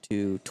age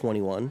to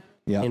 21.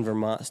 Yeah. And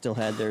Vermont still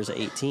had theirs at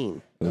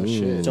 18. Oh,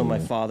 shit. So my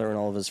father and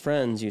all of his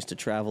friends used to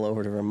travel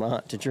over to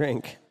Vermont to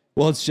drink.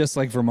 Well, it's just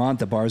like Vermont.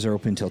 The bars are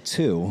open till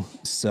 2.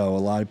 So a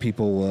lot of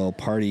people will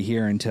party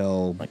here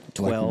until Like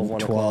 12,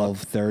 1 o'clock.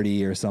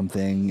 12:30 or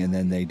something. And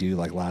then they do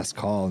like last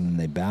call and then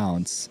they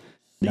bounce.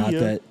 Not ya.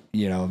 that,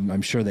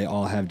 I'm sure they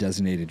all have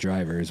designated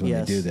drivers when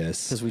they do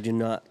this. Because we do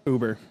not.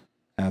 Uber.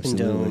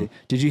 Absolutely. condone.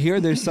 Did you hear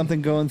there's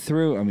something going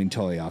through? I mean,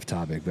 totally off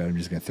topic, but I'm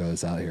just going to throw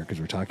this out here because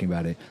we're talking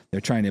about it. They're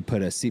trying to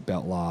put a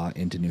seatbelt law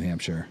into New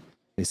Hampshire.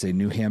 They say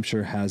New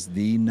Hampshire has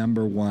the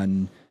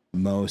 #1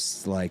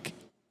 most like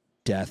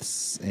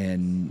deaths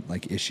and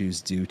like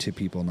issues due to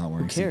people not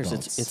wearing Who cares?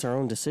 seatbelts. It's our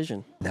own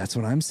decision. That's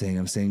what I'm saying.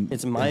 I'm saying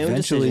It's my own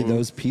eventually decision.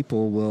 those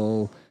people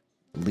will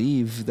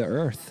leave the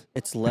earth.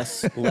 It's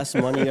less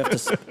money you have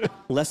to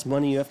less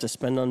money you have to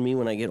spend on me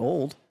when I get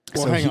old.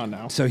 Well, hang on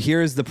now. So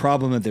here's the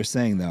problem that they're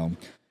saying, though.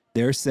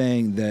 They're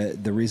saying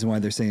that the reason why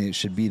they're saying it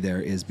should be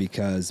there is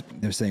because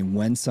they're saying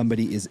when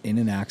somebody is in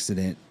an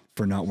accident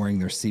for not wearing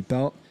their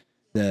seatbelt,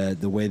 the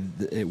way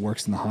that it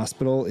works in the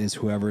hospital is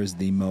whoever is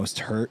the most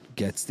hurt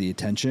gets the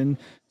attention.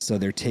 So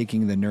they're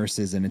taking the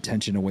nurses and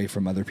attention away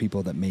from other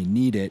people that may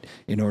need it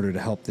in order to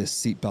help this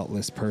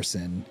seatbeltless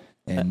person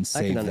and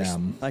save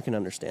them. I can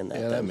understand that.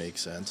 Yeah, that then.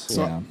 makes sense.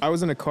 So Yeah. I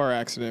was in a car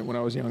accident when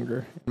I was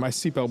younger. My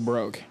seatbelt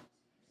broke,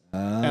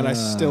 and I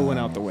still went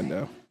out the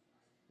window.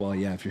 Well,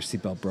 yeah, if your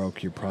seatbelt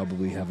broke, you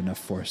probably have enough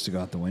force to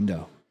go out the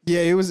window. Yeah,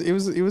 it was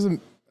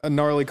a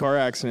gnarly car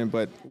accident.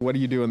 But what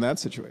do you do in that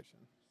situation?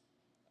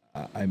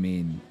 I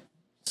mean,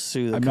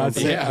 Sue the I'm not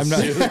company. saying I'm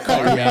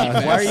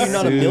not. Why are you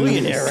not a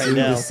millionaire right Sue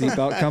now? the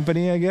seatbelt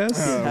company, I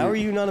guess. How are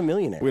you not a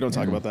millionaire? We don't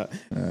talk about that.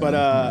 But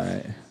All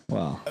right.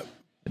 Well,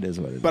 it is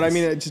what it is. But I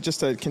mean, it's just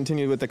to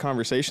continue with the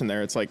conversation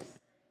there, it's like,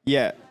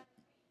 yeah,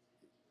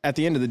 at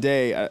the end of the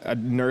day, a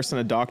nurse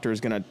and a doctor is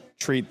going to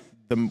treat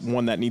the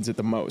one that needs it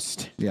the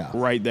most. Yeah.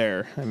 Right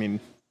there. I mean,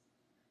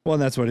 well,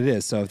 that's what it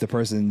is. So if the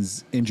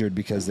person's injured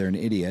because they're an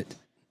idiot,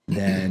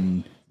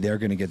 then they're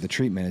going to get the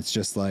treatment. It's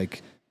just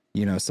like,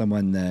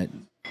 someone that,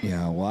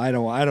 well, I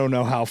don't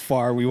know how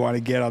far we want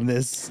to get on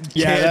this.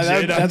 Yeah,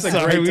 tangent. that's I'm a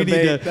sorry. great We need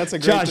debate. to- That's a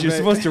great Josh, you're debate.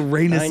 supposed to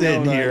rein us I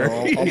know, in I here.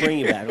 know. I'll bring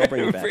you back. I'll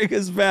bring you back. Bring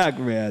us back,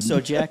 man. So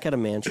Jack had a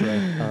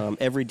mantra.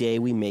 Every day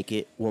we'll make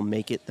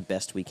it the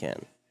best we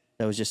can.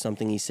 That was just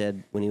something he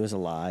said when he was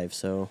alive.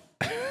 So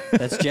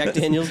that's Jack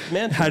Daniels'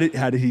 mantra.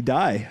 How did he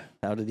die?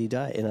 How did he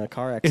die? In a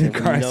car In a accident.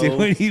 car with accident no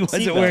when he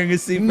wasn't seatbelt. wearing a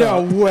seatbelt.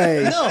 no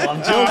way. No,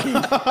 I'm joking.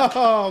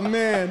 Oh,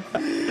 man.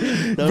 That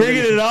would've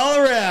Bringing been- it all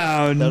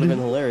around. That would have been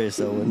hilarious,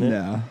 though, wouldn't it?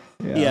 No.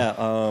 Yeah.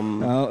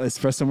 Oh,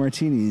 espresso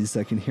martinis.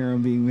 I can hear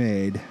them being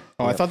made.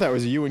 Oh, I thought that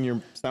was you and your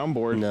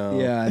soundboard. No.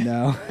 Yeah,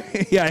 no.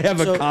 Yeah, I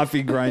have a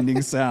coffee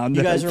grinding sound.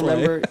 You guys that I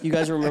play. remember? You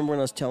guys remember when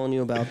I was telling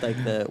you about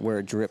like the where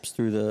it drips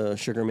through the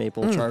sugar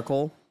maple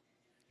charcoal?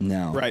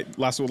 No. Right,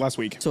 last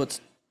week. So it's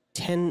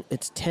 10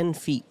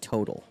 feet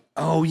total.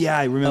 Oh yeah,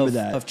 I remember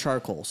that. Of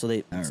charcoal. So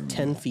it's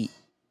 10 feet.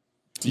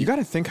 You got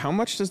to think, how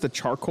much does the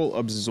charcoal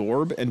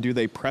absorb, and do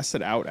they press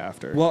it out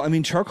after? Well, I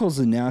mean, charcoal's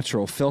a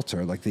natural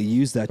filter. Like they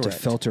use that Correct.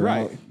 to filter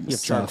Right. out You have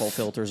stuff. charcoal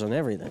filters on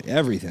everything.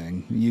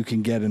 Everything. You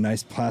can get a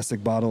nice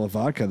plastic bottle of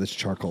vodka that's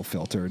charcoal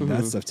filtered.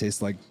 That stuff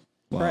tastes like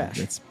Trash.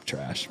 It's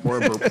trash. Or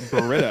a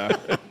Brita,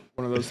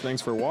 one of those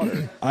things for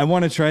water. I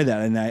want to try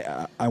that, and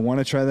I want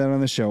to try that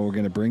on the show. We're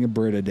going to bring a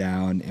Brita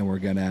down, and we're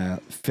going to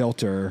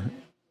filter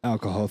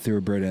alcohol through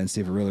a Brita and see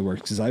if it really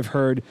works. Because I've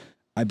heard,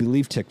 I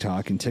believe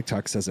TikTok, and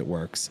TikTok says it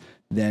works.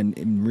 Then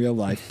in real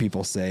life,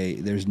 people say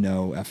there's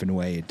no effing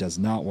way it does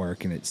not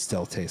work, and it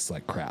still tastes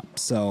like crap.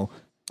 So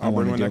I I'll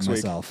want bring to do one it next week.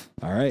 myself.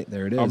 All right,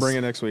 there it is. I'll bring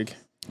it next week.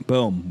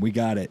 Boom, we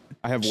got it.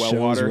 I have well Show's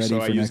water, ready so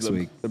I for use next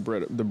week. the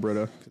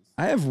Brita.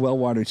 I have well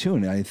water too,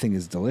 and I think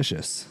it's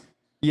delicious.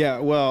 Yeah,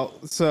 well,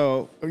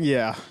 so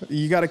yeah,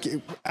 you got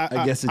to.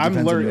 I guess it I'm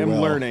depends on your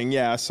well. learning.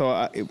 Yeah,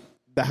 so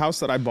the house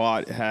that I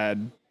bought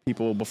had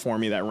people before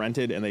me that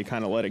rented, and they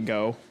kind of let it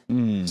go.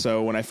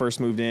 So when I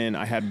first moved in,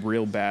 I had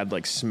real bad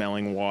like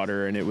smelling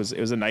water, and it was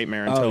a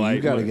nightmare until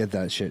You got to get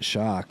that shit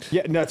shocked.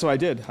 Yeah, that's what I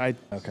did. I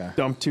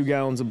dumped 2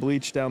 gallons of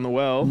bleach down the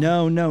well.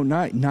 No. Yeah.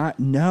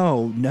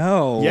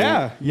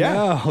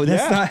 No,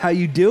 that's not how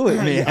you do it,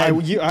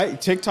 man.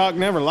 TikTok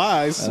never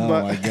lies. Oh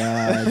but my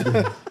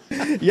god.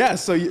 Yeah.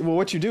 So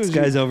what you do is This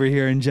guy's over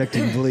here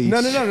injecting bleach.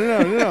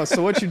 No.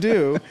 So what you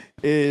do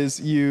is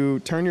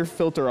you turn your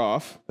filter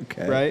off.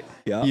 Okay. Right.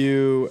 Yeah.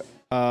 You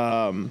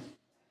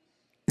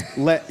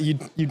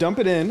you dump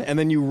it in, and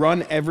then you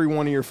run every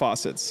one of your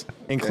faucets,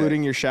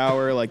 including your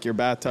shower, like your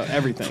bathtub,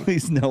 everything.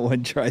 Please, no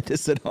one try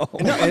this at home.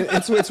 No,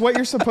 it's what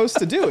you're supposed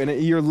to do, and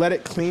you let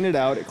it clean it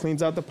out. It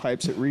cleans out the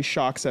pipes. It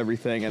reshocks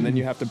everything, and then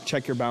you have to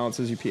check your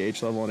balances, your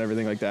pH level, and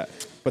everything like that.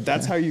 But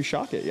that's how you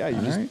shock it. Yeah,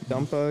 you just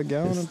dump a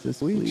gallon of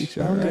bleach.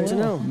 All right. Good to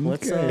know.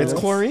 It's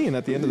chlorine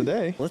at the end of the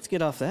day. Let's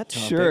get off that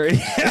topic. Sure.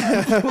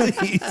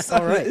 Please.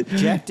 All right.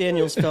 Jack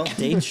Daniel's felt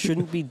dates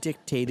shouldn't be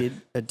dictate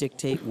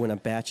when a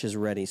batch is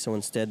ready. So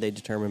instead, they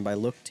determine by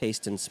look,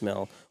 taste, and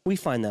smell. We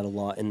find that a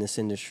lot in this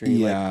industry.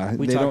 Yeah,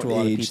 we they talk don't to a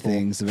lot of age people.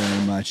 things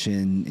very much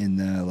in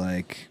the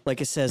Like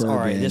it says, all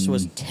right, this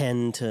was bourbon.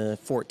 10 to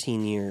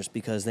 14 years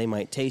because they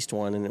might taste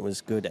one and it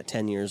was good at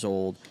 10 years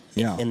old.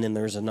 Yeah. And then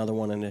there's another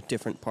one in a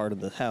different part of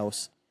the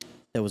house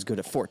that was good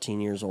at 14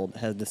 years old,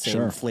 had the same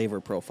Sure. flavor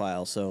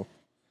profile. So,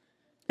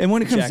 And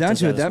when it comes Jack down does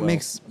to it, that as that well.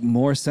 makes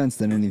more sense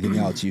than anything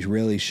else. You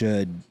really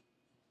should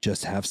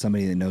just have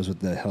somebody that knows what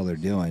the hell they're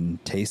doing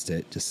taste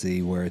it to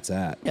see where it's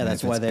at. yeah, And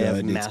that's if why it's they have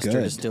good, it's master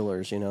good.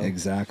 distillers,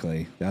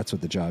 Exactly. That's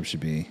what the job should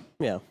be.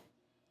 Yeah.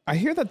 I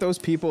hear that those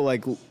people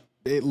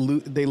they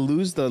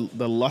lose the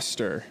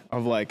luster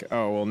of like,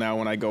 oh well, now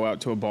when I go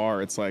out to a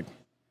bar, it's like,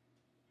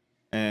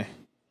 eh.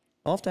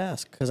 I'll have to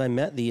ask because I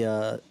met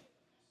the,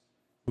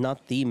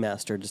 not the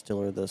master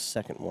distiller, the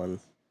second one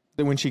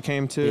Then when she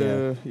came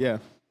to to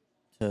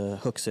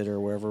Hooksett or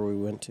wherever we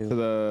went to.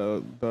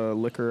 the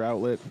liquor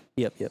outlet.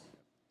 Yep.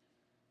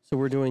 So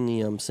we're doing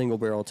the single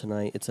barrel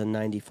tonight. It's a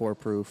 94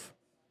 proof.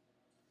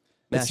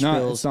 Mash It's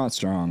bills, not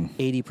strong.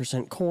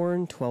 80%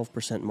 corn,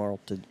 12%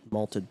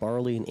 malted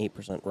barley, and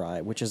 8%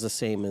 rye, which is the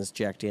same as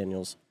Jack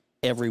Daniel's.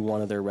 Every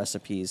one of their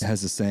recipes It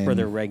has the same for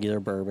their regular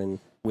bourbon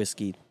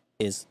whiskey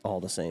is all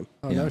the same.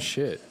 Oh, no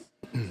shit.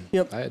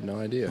 Yep. I had no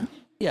idea.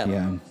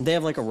 Yeah. They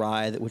have like a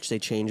rye which they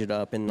change it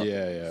up in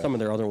Yeah. some of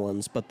their other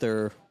ones, but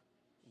their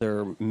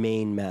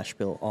main mash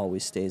bill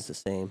always stays the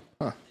same.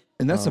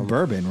 And that's a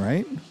bourbon,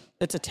 right?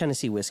 It's a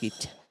Tennessee whiskey.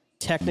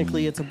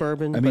 Technically, it's a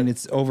bourbon. I mean,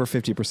 it's over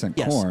 50%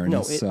 Yes. corn,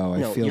 No, so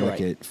I feel you're like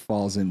right. it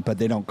falls in, but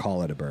they don't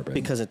call it a bourbon.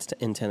 because it's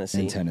in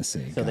Tennessee. In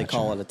Tennessee, So they gotcha.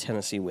 call it a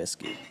Tennessee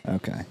whiskey.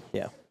 Okay.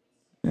 Yeah.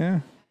 Yeah.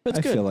 It's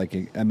I good. feel like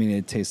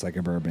it tastes like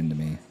a bourbon to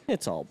me.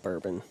 It's all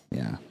bourbon.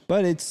 Yeah.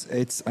 But it's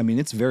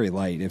very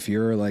light. If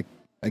you're like,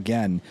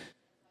 again,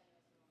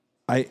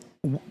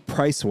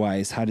 price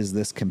wise, how does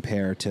this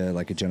compare to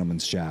like a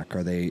Gentleman's Jack?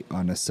 Are they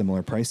on a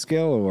similar price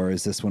scale, or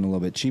is this one a little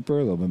bit cheaper,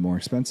 a little bit more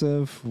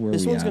expensive? Where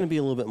This are we one's at? going to be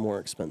a little bit more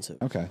expensive.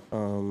 Okay.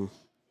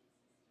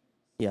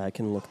 Yeah, I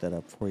can look that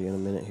up for you in a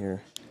minute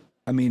here.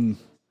 I mean,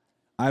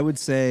 I would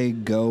say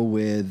go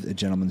with a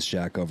Gentleman's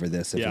Jack over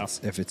this.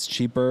 If it's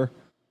cheaper,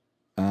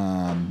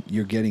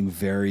 you're getting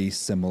very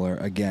similar.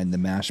 Again, the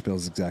mash bill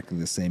is exactly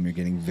the same. You're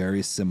getting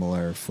very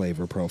similar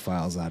flavor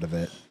profiles out of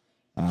it.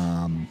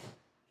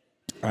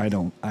 I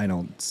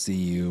don't see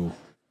you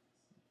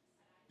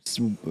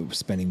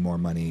spending more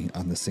money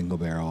on the single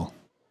barrel.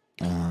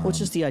 Well, it's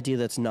just the idea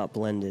that's not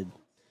blended.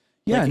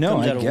 Yeah, like it no,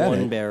 comes I out of get one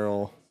it.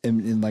 barrel.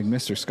 And like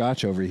Mr.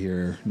 Scotch over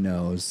here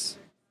knows.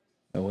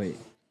 Oh wait,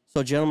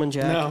 So Gentleman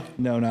Jack,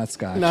 no, not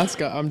Scotch. Not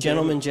Scott. I'm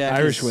Gentleman Jack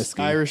Irish is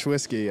whiskey. Irish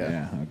whiskey. Yeah.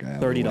 Yeah, okay.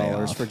 I'm $30 way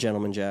off. for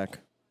Gentleman Jack.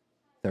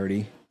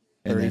 30.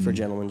 30 for then-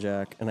 Gentleman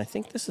Jack, and I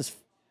think this is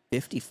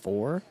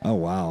 54. Oh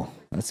wow,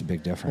 that's a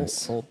big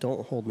difference.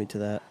 Don't hold me to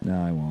that.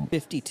 No, I won't.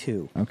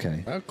 52.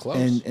 Okay. Oh,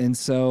 close. And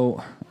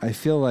so I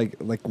feel like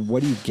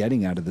what are you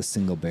getting out of the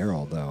single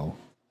barrel though?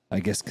 I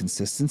guess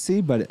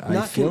consistency, but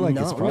I feel like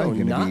it's probably going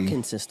to not be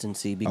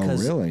consistency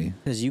because really?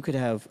 Because you could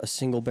have a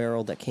single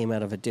barrel that came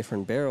out of a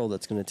different barrel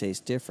that's going to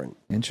taste different.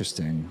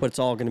 Interesting. But it's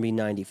all going to be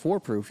 94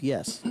 proof,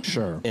 yes.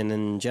 Sure. And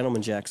then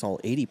Gentleman Jack's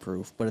all 80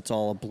 proof, but it's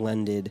all a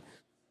blended.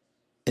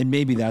 And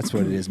maybe that's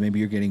what it is. Maybe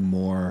you're getting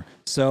more.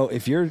 So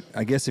if you're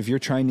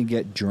trying to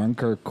get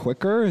drunker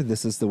quicker,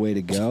 this is the way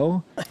to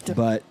go.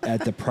 But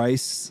at the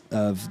price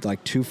of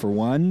like 2 for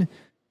 1,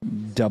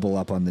 double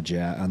up on the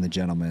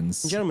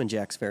Gentleman's. Gentleman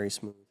Jack's very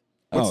smooth.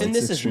 And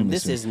this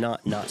is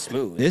not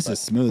smooth. This is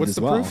smooth What's as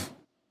the well. proof?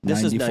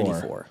 This is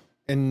 94.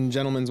 And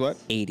Gentleman's what?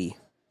 80.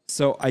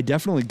 So I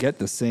definitely get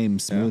the same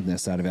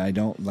smoothness out of it. I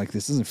don't like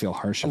this. Doesn't feel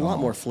harsh A at all. lot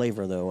more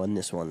flavor though on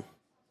this one.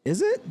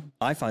 Is it?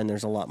 I find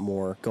there's a lot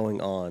more going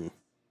on.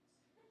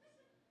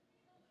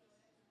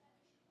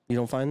 You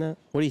don't find that?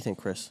 What do you think,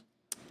 Chris?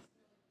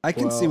 I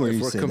can see where if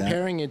you we're say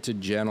comparing it to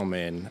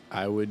Gentleman,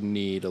 I would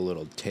need a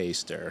little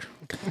taster.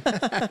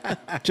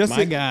 that. Just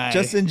My guy.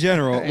 Just in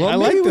general. Well, I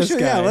like maybe we this should-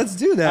 guy. Yeah, let's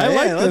do that. I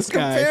like Yeah, this let's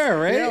guy. compare,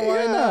 right? Yeah,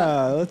 why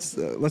not?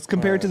 Let's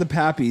compare it to the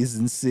Pappies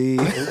and see.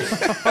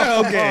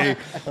 Okay.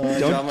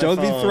 Drop my Don't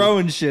be phone.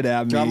 throwing shit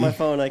at me. Drop my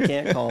phone. I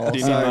can't call. Do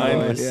you need Sorry,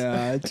 mine? boys.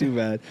 Yeah, too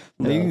bad.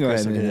 No, No, you can go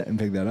Chris ahead will get and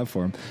pick that up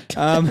for him.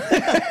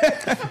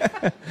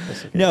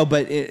 No,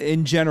 but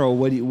in general,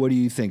 what do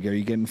you think? Are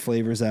you getting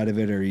flavors out of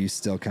it, or are you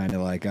still kind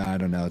of like, I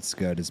don't know, it's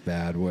good, it's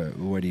bad?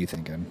 What are you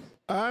thinking?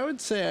 I would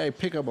say I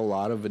pick up a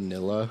lot of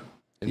vanilla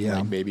and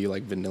Yeah. maybe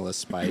vanilla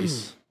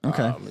spice.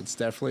 Okay. It's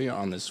definitely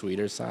on the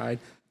sweeter side.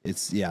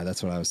 That's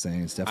what I was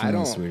saying. It's definitely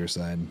on the sweeter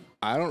side.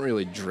 I don't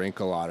really drink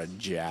a lot of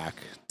Jack.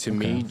 To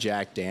me,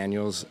 Jack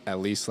Daniels, at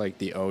least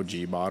the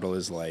OG bottle,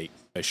 is like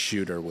a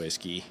shooter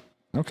whiskey,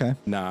 Okay.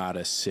 not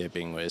a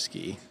sipping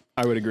whiskey.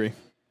 I would agree.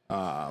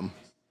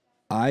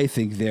 I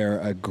think they're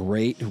a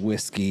great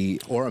whiskey.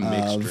 Or a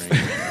mixed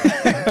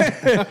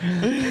drink.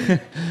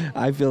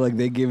 I feel like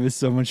they give us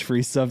so much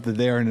free stuff that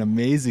they are an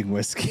amazing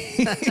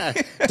whiskey.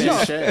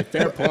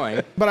 Fair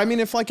point. But I mean,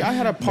 if I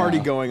had a party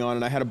going on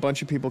and I had a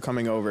bunch of people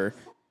coming over,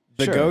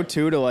 the Sure.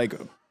 go-to to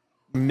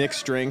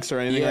mixed drinks or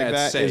anything Yeah, like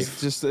it's that is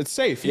safe. just it's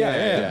safe.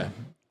 Yeah.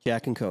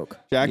 Jack and Coke.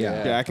 Jack,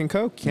 Yeah. Jack and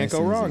Coke can't Nice go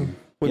and wrong. easy.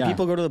 When Yeah.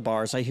 people go to the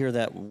bars, I hear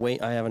that.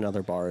 Wait, I have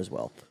another bar as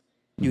well.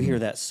 You hear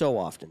that so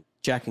often.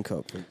 Jack and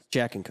Coke.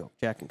 Jack and Coke.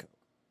 Jack and Coke.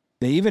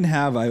 They even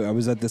have. I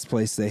was at this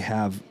place. They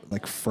have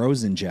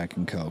frozen Jack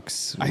and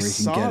Cokes where I you can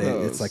saw get it.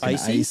 those. It's like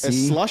Icy? an icy.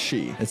 It's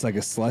slushy. It's like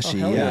a slushy,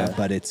 hell yeah, yeah.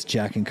 but it's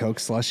Jack and Coke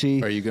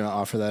slushy. Are you going to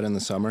offer that in the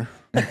summer?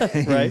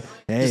 Right?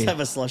 Hey, Just have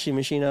a slushy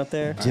machine out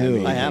there.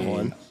 Dude. I have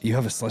one. you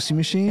have a slushy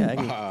machine? Yeah, I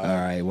can- All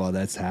right, well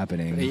that's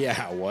happening.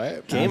 Yeah,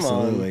 what? Game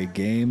on. Absolutely,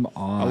 game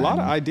on. A lot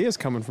of ideas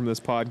coming from this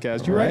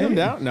podcast. You write them Right?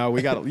 down? No,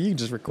 we got. You can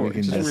just record. We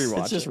can Just just- rewatch.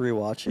 It's just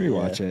rewatch it.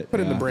 rewatch yeah. it. Put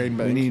it in the brain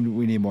bank.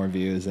 We need more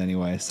views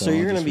anyway. So, So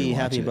you're I'll going to just be rewatch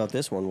happy it. about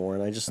this one,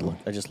 Warren. I just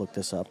looked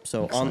this up.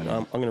 So excited.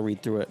 I'm going to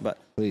read through it, but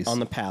Please. on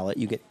the palate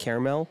you get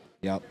caramel,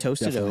 Yep,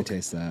 toasted definitely oak,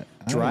 taste that.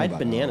 I don't know dried about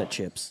banana oak.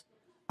 chips.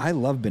 I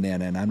love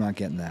banana, and I'm not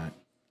getting that.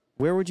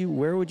 Where would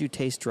you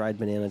taste dried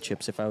banana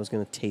chips if I was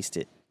going to taste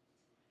it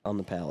on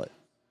the palate?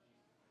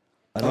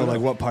 I Oh, don't know.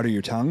 like what part of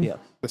your tongue? Yeah. The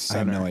I have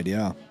center. no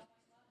idea.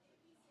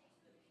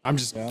 I'm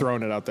just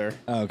throwing it out there.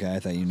 Oh, okay, I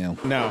thought you knew.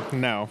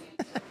 No.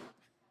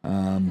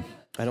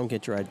 I don't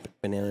get dried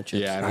banana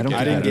chips. Yeah, I don't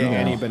I didn't get get it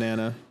at any all.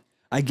 banana.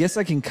 I guess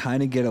I can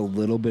kind of get a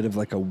little bit of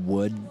like a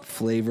wood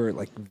flavor,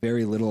 like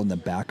very little in the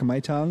back of my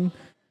tongue,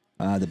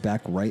 the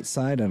back right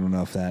side. I don't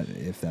know if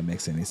that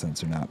makes any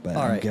sense or not, but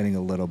All I'm right. getting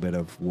a little bit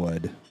of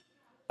wood.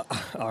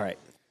 All right.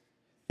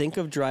 Think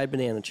of dried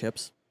banana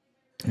chips.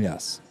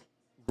 Yes.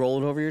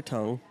 Roll it over your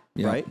tongue,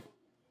 Yep. right?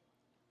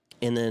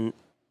 And then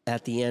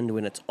at the end,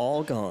 when it's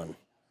all gone,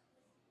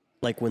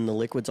 like when the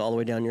liquid's all the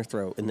way down your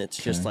throat and it's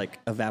just Okay. like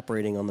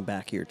evaporating on the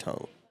back of your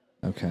tongue,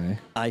 Okay.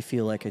 I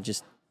feel like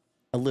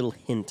a little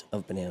hint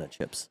of banana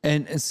chips.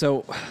 And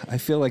so I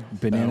feel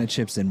like banana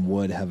chips and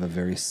wood have a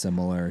very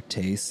similar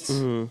taste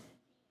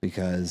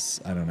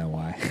because I don't know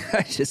why.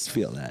 I just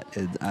feel that.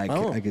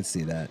 Oh. I could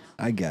see that.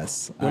 I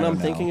guess. When I I'm don't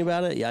know. thinking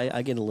about it, yeah,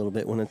 I get a little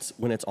bit when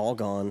it's all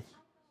gone.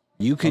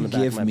 You the could back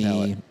of give my me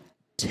palate.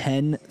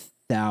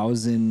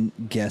 10,000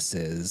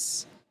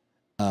 guesses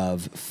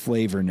of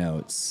flavor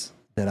notes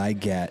that I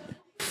get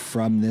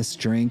from this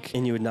drink.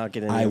 And you would not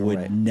get any I of them would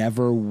right.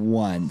 never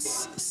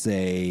once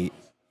say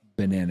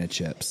banana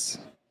chips.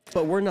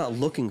 But we're not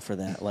looking for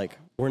that. Like,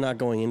 we're not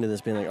going into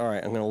this being like, all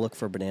right, I'm going to look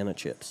for banana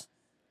chips.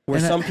 Where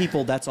And some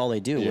people, that's all they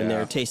do when they're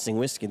Yeah. tasting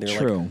whiskey. They're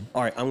True. like,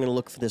 all right, I'm going to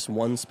look for this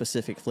one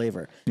specific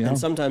flavor. Yeah. And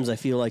sometimes I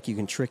feel like you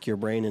can trick your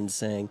brain into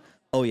saying,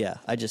 oh, yeah,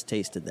 I just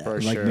tasted that. For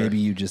Like sure. maybe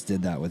you just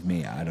did that with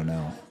me. I don't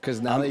know. Because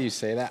now that you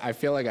say that, I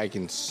feel like I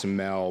can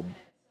smell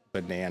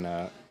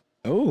banana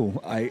Oh,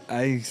 I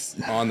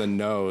on the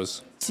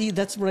nose. See,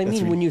 that's what I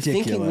That's mean. When you're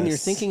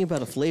ridiculous. thinking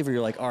about a flavor,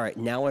 you're like, all right,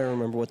 now I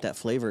remember what that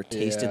flavor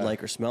tasted Yeah.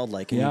 like or smelled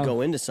like. And Yeah. you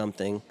go into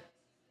something,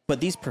 But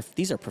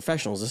these are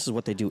professionals. This is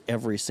what they do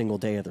every single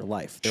day of their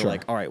life. They're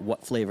like, all right,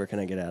 what flavor can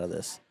I get out of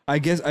this? I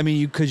guess, I mean,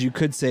 you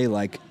could say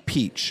like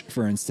peach,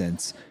 for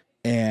instance,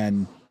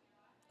 and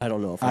I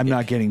don't know if I'm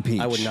not getting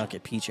peach. I would not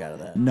get peach out of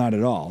that. Not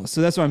at all.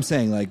 So that's what I'm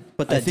saying. Like,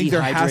 But that I think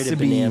there has to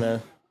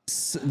banana.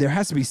 there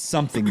has to be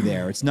something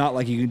there. It's not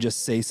like you can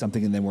just say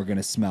something and then we're going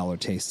to smell or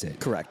taste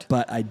it. Correct.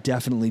 But I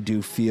definitely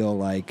do feel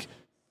like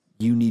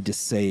you need to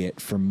say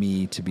it for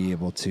me to be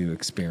able to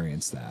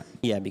experience that.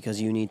 Yeah, because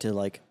you need to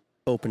like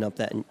open up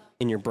that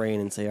in your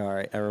brain and say, all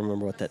right, I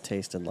remember what that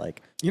tasted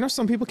like. You know,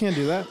 some people can't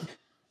do that.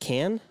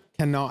 Cannot.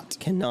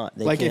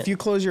 They Like can't. if you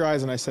close your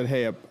eyes and I said,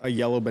 hey, a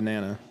yellow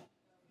banana.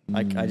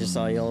 I just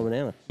saw a yellow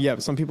banana. Yeah,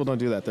 but some people don't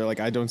do that. They're like,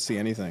 I don't see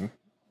anything.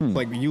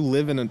 Like you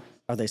live in a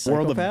Are they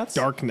world of psychopaths?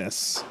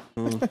 darkness.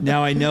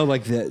 Now I know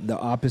like the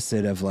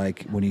opposite of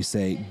like when you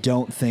say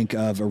don't think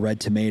of a red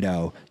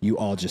tomato, you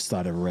all just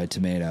thought of a red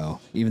tomato,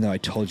 even though I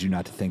told you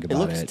not to think It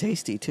about looks it.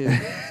 tasty too.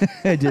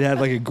 Did it have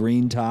like a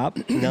green top?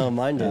 No,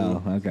 mine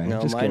didn't. Oh, okay.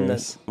 No, Just mine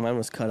curious.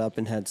 was cut up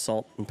and had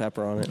salt and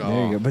pepper on it.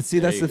 There you go. But see,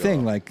 there that's you the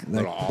thing. go. Like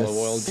Little olive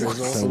oil drizzle.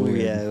 So Ooh,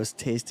 weird. yeah, it was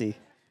tasty.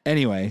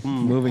 Anyway,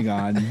 moving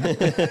on.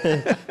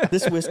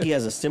 This whiskey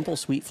has a simple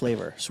sweet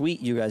flavor. Sweet,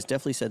 you guys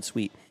definitely said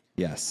sweet.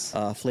 Yes.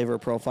 Flavor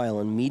profile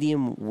and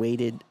medium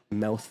weighted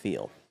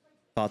mouthfeel.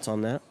 Thoughts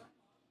on that?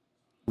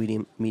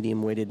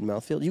 Medium weighted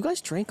mouthfeel. You guys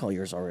drank all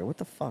yours already. What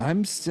the fuck?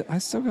 I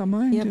still got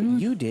mine, yeah, dude.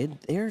 but you did.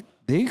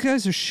 These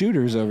guys are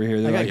shooters over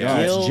here. They're I like, got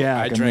oh, Gil. it's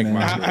Jack. I drank I'm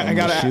mine. gonna, I I'm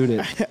gonna gotta shoot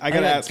it. I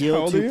gotta ask, Gil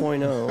how old are you?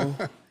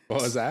 2.0.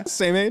 What was that?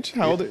 Same age?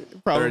 How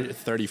old? Probably.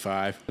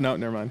 35. No,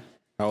 never mind.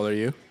 How old are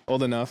you?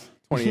 Old enough.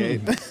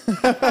 28.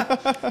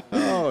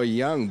 Oh,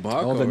 young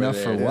buck. Old over enough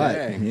there for what?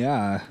 today.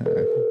 Yeah.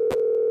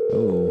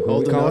 Oh,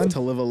 Old we calling? enough to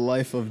live a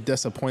life of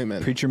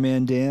disappointment, Preacher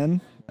Man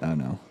Dan? Oh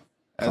no.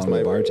 As Call my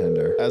my-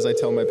 bartender. as I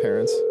tell my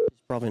parents.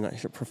 Probably not.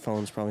 Her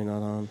phone's probably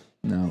not on.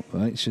 No,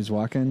 right? She's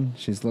walking.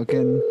 She's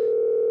looking.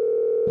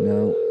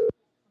 No.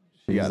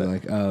 She's got it.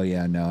 like, oh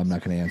yeah, no, I'm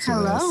not going to answer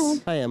Hello?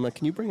 this. Hi, Emma.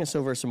 Can you bring us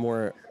over some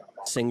more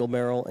single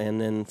barrel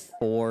and then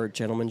 4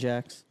 Gentleman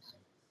Jacks?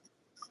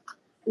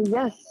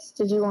 Yes.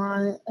 Did you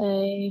want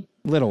a?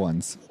 Little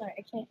ones. Sorry,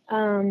 I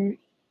can't.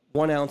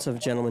 1 ounce of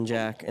Gentleman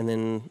Jack and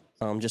then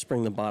just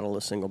bring the bottle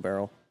of single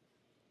barrel.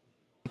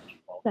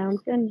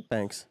 Sounds good.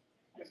 Thanks.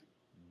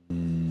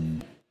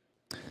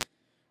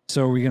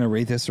 So are we going to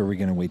rate this or are we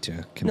going to wait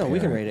to compare? No, we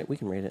can rate it. We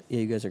can rate it. Yeah,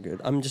 you guys are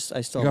good. I still have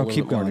Go, a little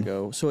keep bit more to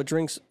going. go. So it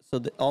drinks. So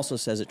it also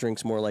says it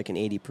drinks more like an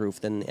 80 proof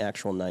than the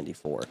actual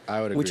 94.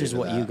 I would which agree is to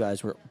what that. you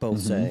guys were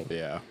both saying.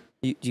 Yeah.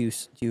 Do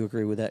you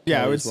agree with that? Yeah, I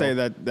Kelly, would as say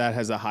well? that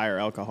has a higher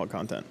alcohol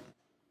content.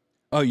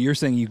 Oh, you're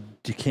saying you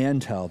can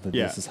tell that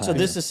Yeah. this is high. So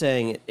this is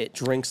saying it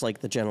drinks like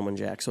the Gentleman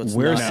Jack, so it's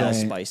We're not as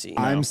saying- spicy.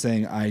 I'm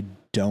saying I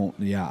don't.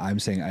 Yeah, I'm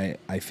saying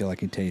I feel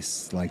like it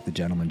tastes like the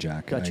Gentleman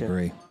Jack. Gotcha. I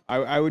agree.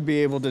 I would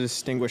be able to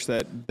distinguish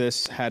that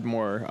this had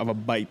more of a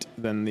bite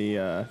than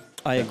the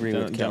I agree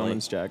with Kelly.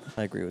 Gentleman's Jack.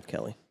 I agree with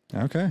Kelly.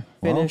 Okay.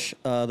 Well, Finish.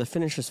 The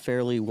finish is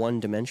fairly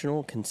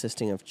one-dimensional,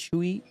 consisting of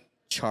chewy,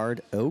 charred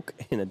oak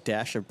and a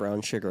dash of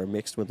brown sugar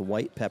mixed with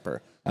white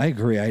pepper. I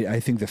agree. I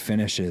think the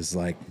finish is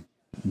like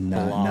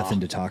Blah. nothing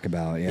to talk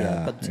about.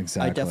 Yeah, but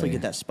exactly. I definitely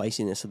get that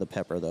spiciness of the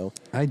pepper, though.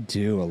 I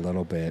do a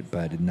little bit,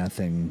 but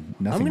nothing.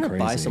 I'm Nothing gonna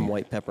crazy. buy some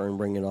white pepper and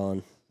bring it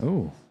on,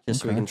 Oh, just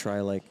so we okay. can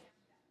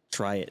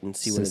try it and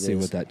see So what it is. see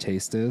what that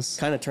taste is.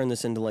 Kind of turn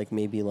this into like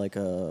maybe like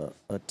a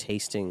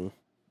tasting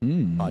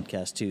Mm.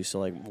 podcast too. So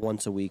like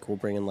once a week we'll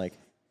bring in like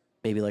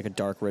maybe like a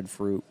dark red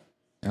fruit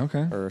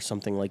Okay. or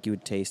something like you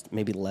would taste.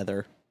 Maybe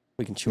leather.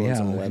 We can chew on Yeah,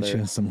 some we can leather. chew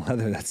on some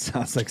leather. That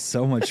sounds like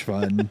so much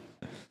fun.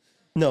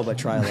 No, but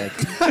try like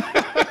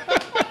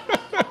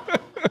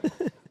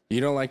You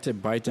don't like to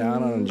bite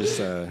down on just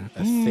a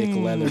thick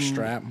leather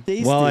strap?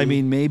 tasty. Well, I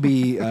mean,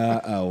 maybe.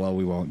 Oh, well,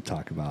 we won't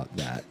talk about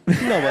that.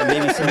 no, but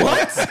maybe some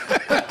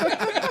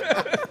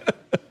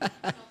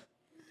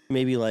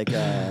maybe like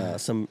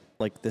some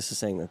like this is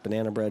saying that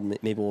banana bread.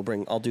 Maybe we'll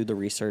bring. I'll do the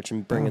research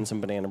and bring in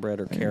some banana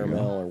bread or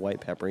caramel or white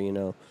pepper. You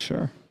know.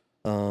 Sure.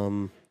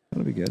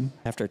 That'll be good.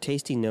 After a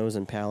tasty nose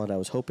and palate, I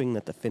was hoping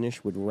that the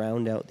finish would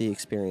round out the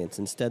experience.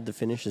 Instead, the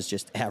finish is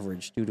just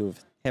average due to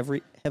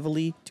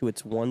heavily to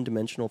its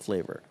one-dimensional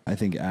flavor. I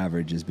think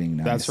average is being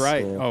nice. That's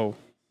right. Yeah. Oh.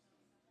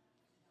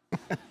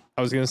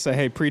 I was gonna say,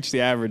 hey, preach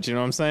the average. You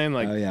know what I'm saying?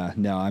 Like, Oh yeah.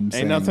 No, I'm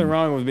saying. ain't nothing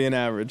wrong with being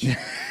average.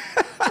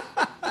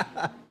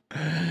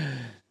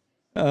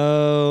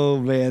 Oh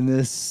man,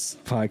 this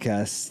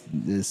podcast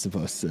is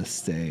supposed to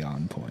stay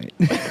on point.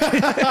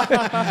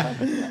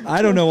 I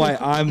don't know why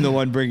I'm the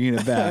one bringing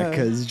it back,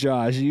 because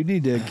Josh, you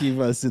need to keep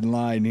us in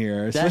line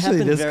here,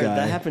 especially this guy.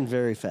 That happened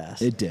very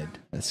fast. It did.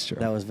 That's true.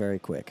 That was very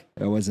quick.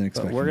 I wasn't But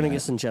expecting. we're gonna that.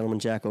 get some Gentleman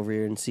Jack over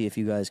here and see if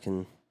you guys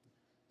can.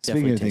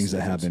 Speaking definitely of things taste that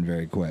the happen difference.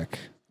 very quick.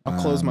 I'll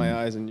close my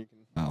eyes and you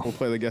can. Oh. We'll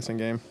play the guessing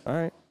game. All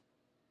right.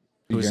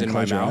 You Who's gonna in my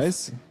close your mouth?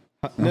 eyes?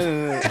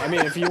 No. I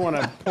mean, if you want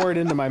to pour it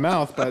into my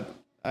mouth, but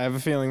I have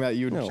a feeling that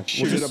you'd No,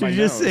 shoot we'll it up my You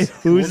just nose. say,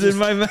 "Who's in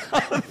my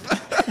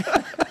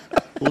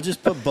mouth?" We'll We'll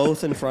just put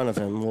both in front of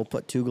him. We'll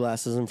put 2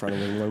 glasses in front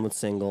of him, one with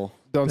single.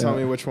 Don't tell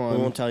me which We one.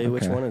 won't tell you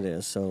which Okay. one it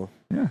is. So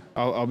Yeah.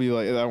 I'll be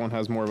like, that one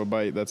has more of a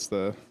bite. That's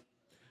the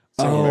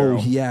single Oh,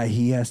 barrel. yeah.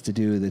 He has to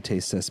do the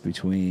taste test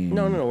between.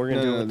 no, we're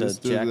gonna do it with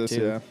just the do Jack this,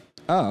 too. yeah.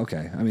 Oh,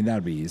 okay. I mean,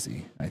 that'd be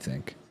easy, I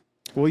think.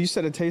 Well, you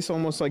said it tastes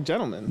almost like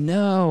Gentleman.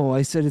 No,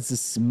 I said it's as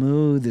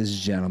smooth as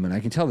Gentleman. I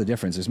can tell the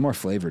difference. There's more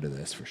flavor to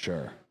this for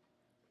sure.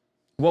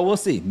 Well, we'll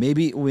see.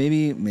 Maybe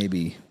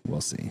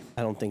we'll see.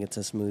 I don't think it's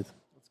as smooth.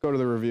 Let's go to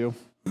the review.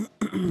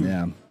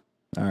 Yeah.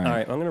 All right. All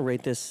right, I'm gonna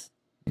rate this.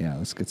 Yeah,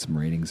 let's get some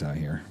ratings out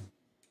here.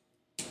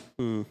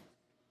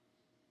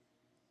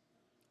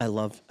 I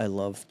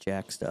love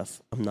Jack stuff.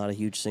 I'm not a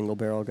huge single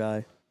barrel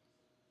guy.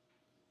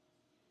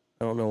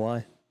 I don't know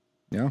why.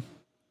 Yeah.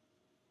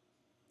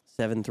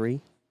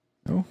 7.3.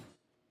 Oh,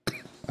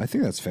 I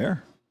think that's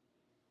fair.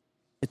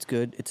 It's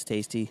good. It's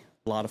tasty.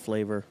 A lot of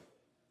flavor.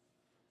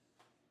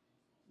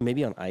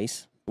 Maybe on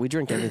ice. We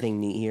drink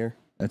everything neat here.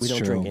 That's we don't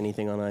true. drink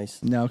anything on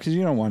ice. No, because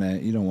you don't want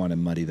to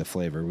muddy the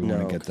flavor. We No.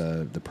 want to get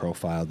the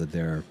profile that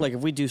they're. Like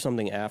if we do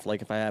something after,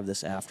 like if I have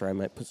this after, I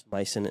might put some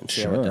ice in it and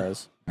see how it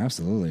does.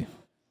 Absolutely.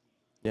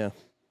 Yeah.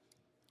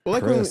 Well,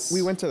 like Chris. when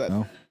we went to that.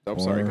 No. Oh,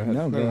 sorry. Or- Go ahead.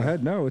 No, go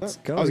ahead. No, it's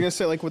go. I was gonna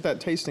say like with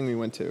that tasting we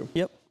went to.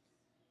 Yep.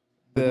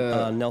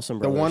 The Nelson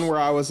the Brothers. one where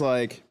I was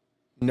like,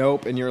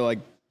 nope, and you're like,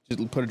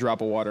 just put a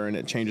drop of water and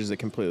it changes it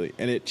completely,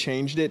 and it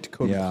changed it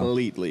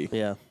completely.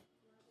 Yeah.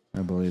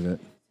 I believe it.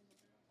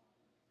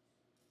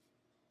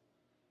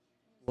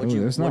 What'd Ooh,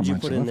 you there's not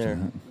much put in left there?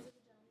 that.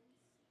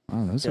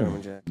 Oh,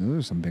 Gentleman Jack. those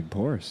are some big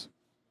pours.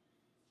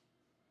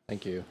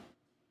 Thank you.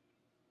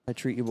 I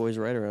treat you boys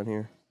right around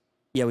here.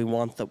 Yeah, we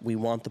want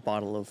the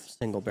bottle of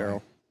single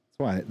barrel.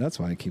 That's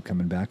why I keep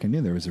coming back. I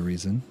knew there was a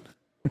reason.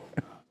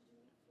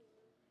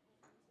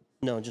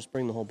 No, just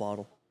bring the whole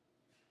bottle.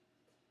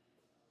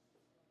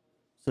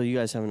 So you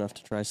guys have enough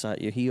to try side.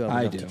 You have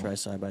I enough do. to try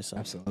side by side.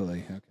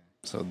 Absolutely. Okay.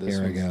 So this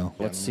Here we one's go.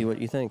 Let's see what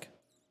you think.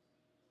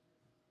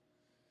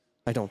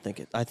 I don't think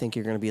it. I think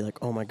you're going to be like,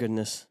 oh my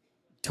goodness,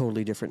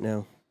 totally different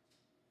now.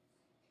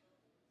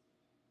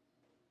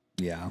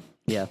 Yeah.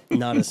 Yeah,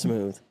 not as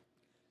smooth.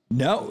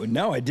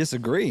 No, I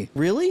disagree.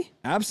 Really?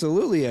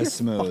 Absolutely as You're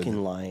smooth.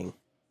 fucking lying.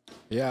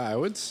 Yeah, I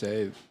would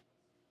say in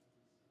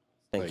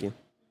Thank you.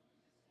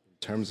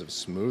 terms of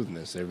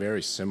smoothness, they're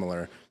very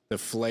similar. The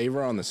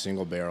flavor on the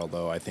single barrel,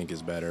 though, I think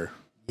is better.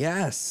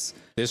 Yes.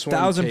 This one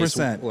 1000%.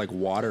 tastes like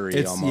watery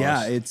It's almost.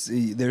 yeah. It's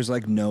there's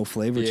like no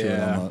flavor to it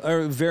Yeah. almost,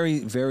 or very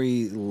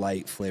very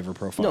light flavor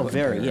profile. No,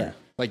 very, compared. yeah.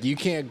 Like you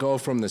can't go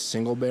from the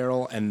single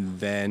barrel and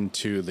then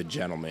to the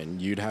Gentleman.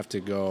 You'd have to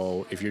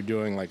go if you're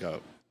doing like a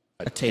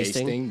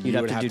tasting, tasting. you'd You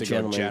have would to have do to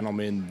Gentleman. go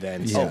Gentleman,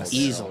 then Yes. single Oh,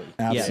 easily.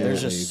 barrel. Yeah,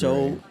 there's just so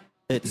Absolutely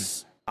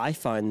it's. I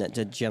find that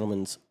the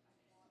Gentleman's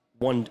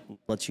one.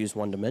 Let's use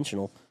one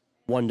dimensional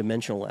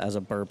as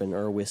a bourbon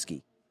or a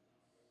whiskey.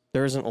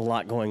 There isn't a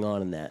lot going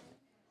on in that.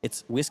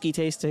 It's whiskey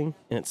tasting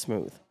and it's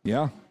smooth.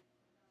 Yeah.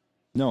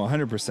 No,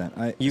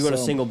 100%. You go to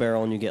single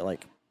barrel and you get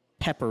like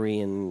peppery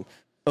and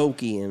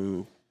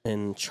oaky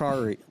and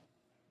charry.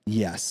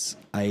 Yes,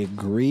 I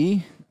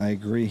agree. I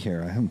agree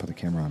here. I haven't put the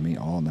camera on me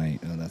all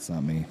night. Oh, that's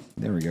not me.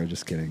 There we go.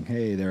 Just kidding.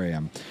 Hey, there I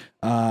am.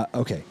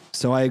 Okay,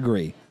 so I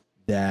agree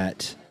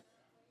that.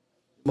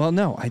 Well,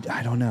 no, I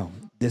don't know.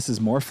 This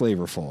is more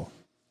flavorful.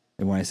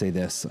 And when I say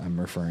this, I'm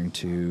referring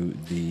to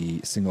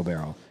the single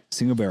barrel.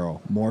 Single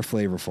barrel, more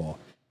flavorful.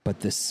 But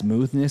the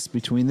smoothness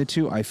between the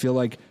two, I feel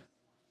like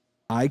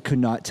I could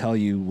not tell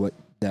you what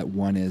that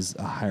one is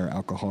a higher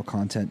alcohol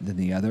content than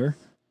the other.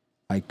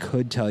 I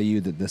could tell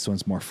you that this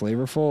one's more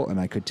flavorful, and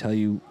I could tell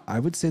you, I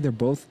would say they're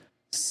both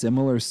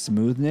similar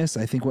smoothness.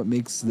 I think what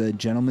makes the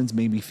Gentleman's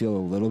maybe feel a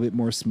little bit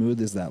more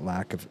smooth is that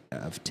lack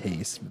of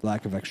taste,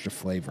 lack of extra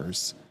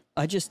flavors.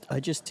 I just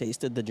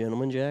tasted the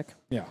Gentleman Jack.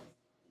 Yeah.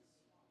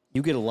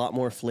 You get a lot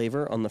more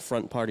flavor on the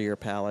front part of your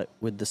palate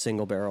with the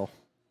single barrel,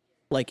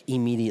 like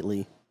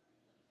immediately.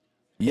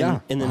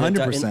 Yeah, And then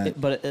 100%.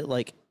 but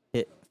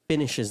it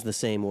finishes the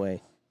same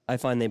way. I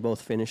find they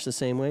both finish the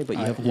same way, but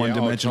you have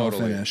One-dimensional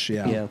totally. finish,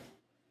 yeah.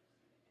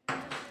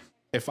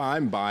 If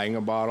I'm buying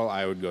a bottle,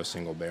 I would go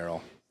single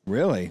barrel.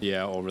 Really?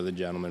 Yeah, over the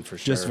Gentleman for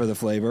sure. Just for the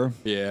flavor?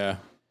 yeah.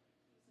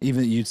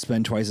 Even you'd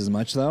spend twice as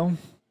much, though?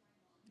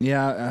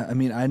 Yeah, I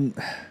mean,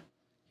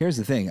 here's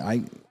the thing.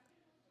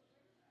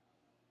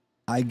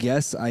 I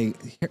guess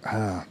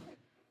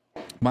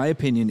my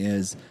opinion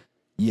is,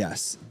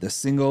 yes, the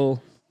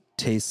single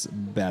tastes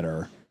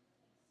better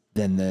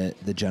than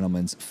the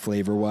Gentleman's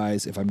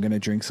flavor-wise. If I'm going to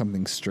drink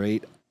something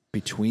straight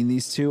between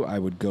these two, I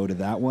would go to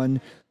that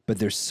one. But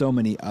there's so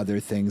many other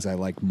things I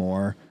like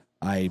more.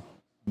 I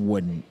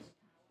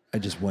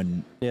just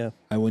wouldn't. Yeah.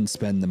 I wouldn't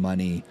spend the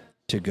money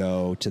to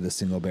go to the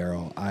single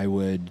barrel. I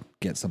would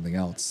get something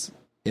else.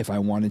 If I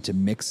wanted to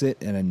mix it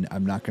and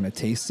I'm not going to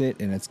taste it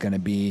and it's going to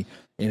be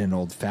in an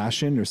old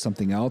fashioned or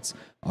something else,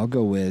 I'll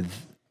go with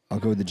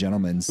the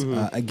Gentleman's.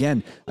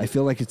 Again, I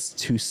feel like it's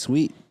too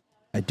sweet.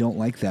 I don't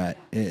like that.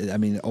 I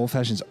mean, old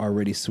fashioned's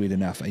already sweet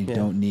enough. I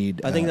don't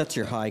need. I think that's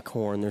your high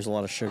corn. There's a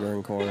lot of sugar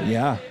in corn.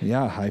 Yeah,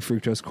 high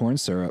fructose corn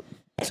syrup.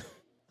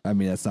 I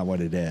mean, that's not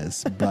what it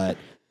is, but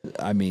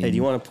I mean, Hey, do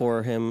you want to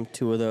pour him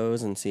 2 of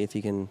those and see if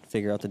he can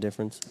figure out the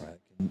difference?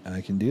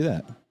 I can do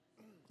that.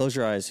 Close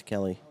your eyes,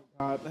 Kelly.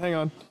 Hang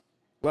on.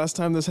 Last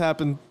time this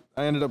happened,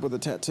 I ended up with a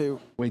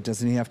tattoo. Wait,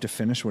 doesn't he have to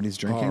finish what he's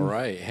drinking? All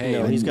right. Hey,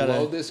 No, he's gotta-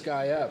 blow this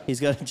guy up.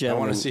 He's got a I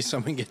gentleman. want to see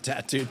someone get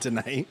tattooed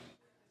tonight.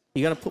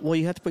 You gotta put. Well,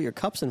 you have to put your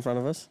cups in front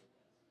of us.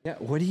 Yeah.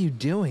 What are you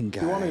doing,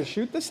 guy? You want me to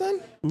shoot this then?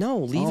 No,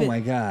 leave Oh it. my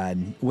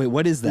God! Wait,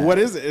 what is that? What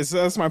is it?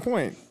 That's my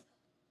point.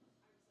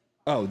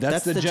 Oh,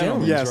 that's the the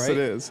gentleman. gentleman's, Yes, right? it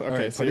is. Okay, All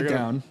right, so put you're it gonna-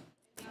 down.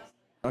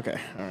 Okay.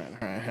 All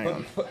right. Hang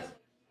on.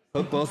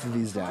 Put both of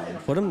these down.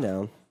 Put him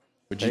down.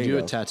 Would There you you do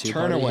a go. tattoo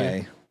Turn party away.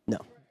 here? No.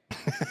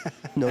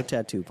 No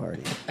tattoo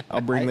party. I'll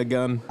bring the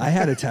gun. I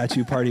had a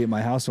tattoo party at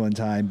my house one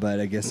time,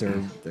 but I guess there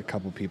were a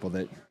couple people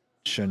that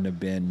shouldn't have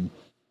been.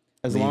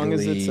 As long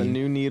as it's a legally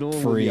new needle, we'll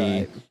be free, all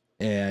right.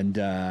 and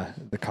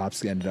the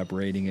cops ended up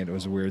raiding it. It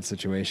was a weird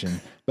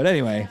situation. But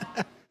anyway,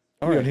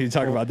 we don't need to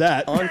talk about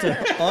that.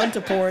 on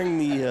to pouring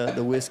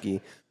the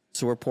whiskey.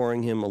 So we're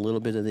pouring him a little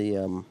bit of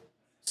the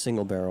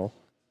single barrel,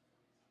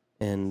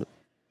 and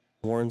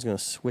Warren's gonna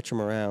switch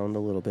him around a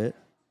little bit.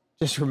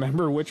 Just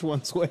remember which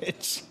one's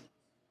which.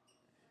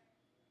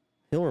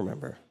 He'll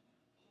remember.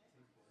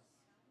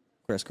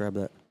 Chris, grab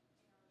that.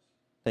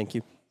 Thank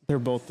you. They're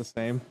both the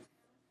same.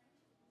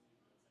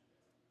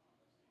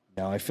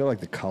 No, I feel like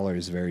the color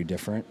is very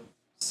different.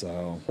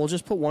 So We'll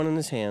just put one in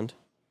his hand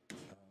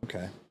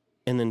okay.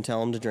 and then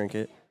tell him to drink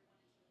it.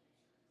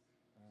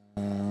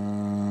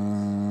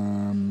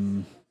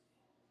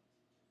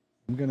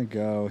 I'm gonna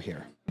go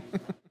here.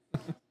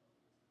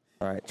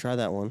 All right, try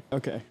that one.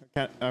 Okay.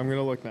 I'm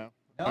gonna look now.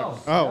 No,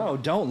 Oh. no,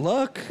 don't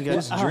look.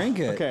 Just drink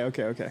it.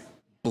 Okay.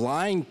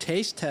 Blind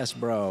taste test,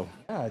 bro.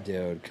 Yeah,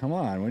 dude, come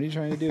on. What are you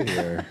trying to do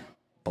here?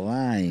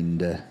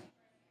 Blind.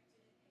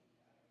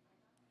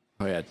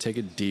 Oh yeah, take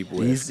a deep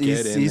whiff. He's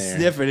Get in there.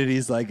 sniffing it.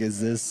 He's like, "Is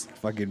this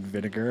fucking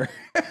vinegar?"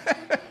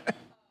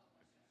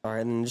 All right,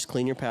 and then just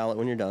clean your palate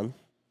when you're done.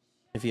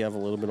 If you have a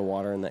little bit of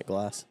water in that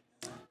glass.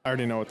 I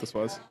already know what this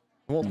was.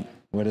 Well,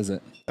 What is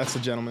it? That's the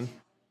gentleman.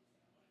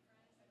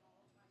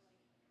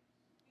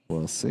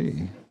 We'll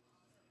see.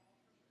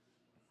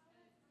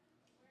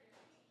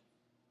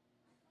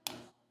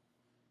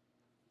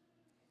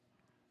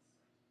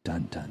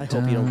 Dun, dun, I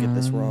hope you don't get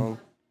this wrong.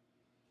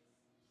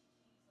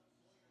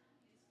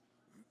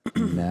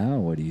 Now,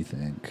 what do you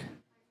think?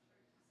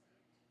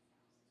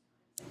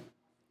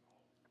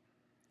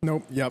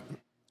 Nope. Yep.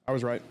 I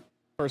was right.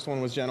 First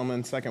one was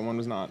gentleman. Second one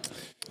was not.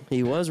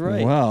 He was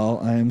right. Well,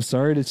 I'm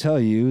sorry to tell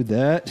you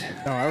that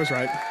No, I was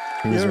right.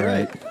 he was You're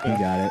right. right. He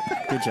got it.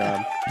 Good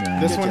job. Yeah,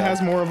 This one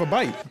has more of a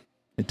bite.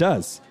 it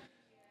does.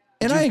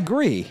 And I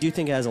agree. Do you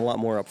think it has a lot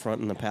more up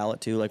front in the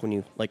palate too? Like when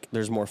you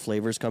there's more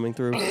flavors coming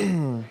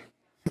through.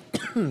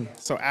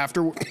 So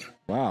after,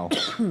 Wow.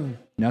 You're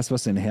not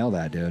supposed to inhale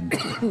that, dude.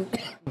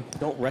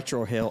 Don't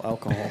retrohale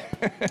alcohol.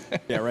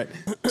 yeah, right.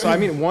 So I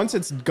mean, once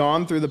it's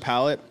gone through the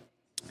palate,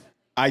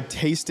 I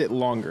taste it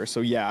longer.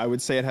 So yeah, I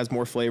would say it has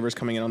more flavors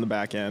coming in on the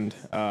back end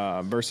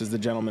versus the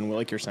gentleman.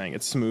 Like you're saying,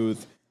 it's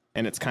smooth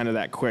and it's kind of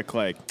that quick,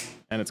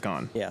 and it's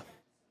gone. Yeah.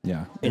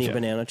 Yeah. Any Yeah.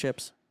 banana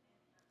chips?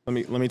 Let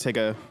me take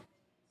a.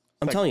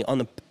 I'm telling you, on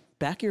the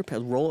back of your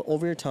palate, roll it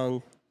over your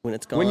tongue when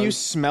it's gone. When you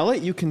smell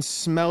it, you can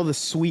smell the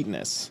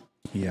sweetness.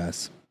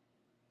 Yes.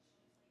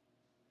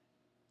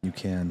 You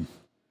can.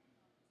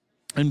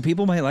 And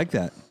people might like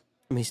that.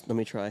 let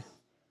me try.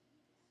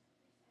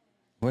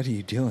 What are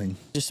you doing?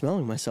 Just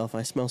smelling myself,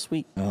 I smell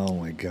sweet. Oh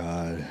my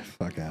God.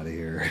 Fuck out of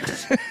here.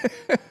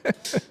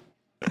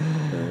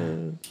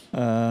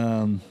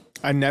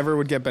 I never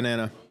would get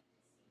banana.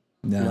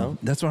 No,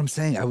 that's what I'm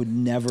saying. I would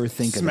never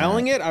think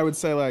Smelling of that. it, I would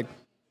say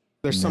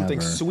there's something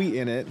Never. sweet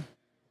in it.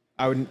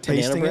 I would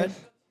Banana tasting bread?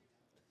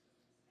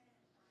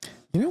 it.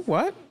 You know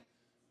what?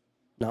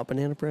 Not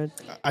banana bread.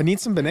 I need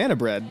some banana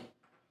bread.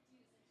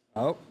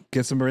 Oh,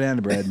 get some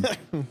banana bread.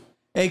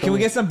 Hey, can we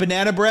get some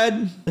banana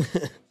bread?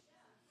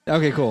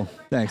 Okay, cool.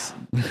 Thanks.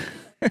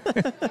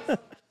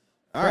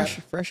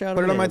 Fresh out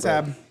Put of it on my banana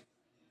bread. tab.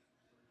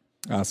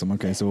 Awesome.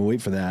 Okay, so we'll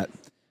wait for that.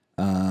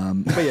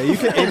 But yeah, you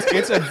can.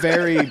 It's a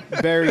very,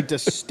 very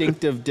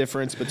distinctive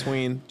difference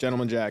between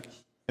Gentleman Jack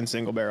and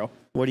Single Barrel.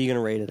 What are you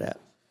gonna rate it at?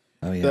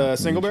 Oh yeah. The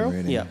single barrel?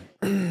 Yeah.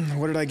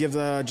 What did I give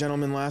the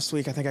gentleman last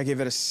week? I think I gave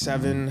it a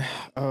 7.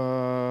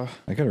 I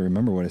gotta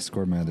remember what I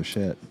scored my other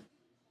shit.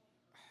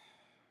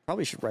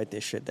 Probably should write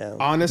this shit down.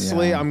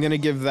 Honestly, Yeah. I'm gonna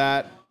give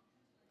that.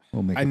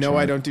 We'll make I a know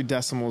I chart. don't do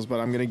decimals, but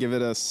I'm gonna give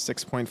it a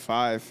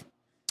 6.5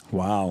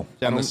 Wow.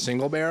 On the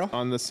single barrel?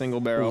 on the single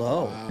barrel.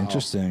 Low.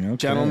 Interesting. Okay.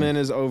 Gentleman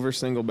is over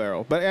single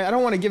barrel, but I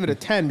don't want to give it a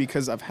 10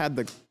 because I've had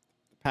the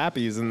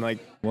Pappies and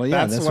Well,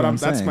 yeah, that's what I'm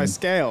that's my saying.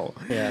 scale.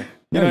 Yeah. You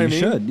No, know you what I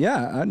mean? should.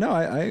 Yeah. No,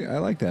 I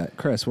like that.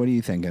 Chris, what are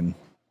you thinking?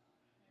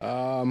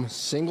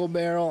 Single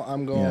barrel,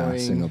 I'm going. Yeah,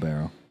 single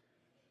barrel.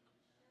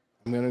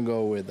 I'm gonna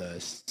go with a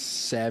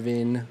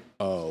 7-0.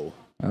 All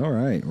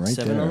right, right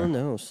 7 there. on the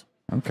nose.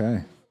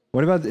 Okay.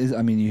 What about?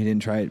 I mean, you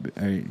didn't try it.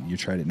 Or you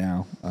tried it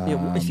now.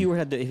 Yeah, if you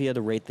had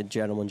to rate the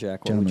Gentleman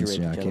Jack, what would you Gentleman's rate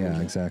the Jack. Gentleman Yeah,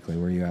 Jack? exactly.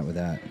 Where are you at with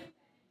that?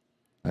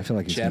 I feel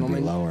like he's going to be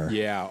lower.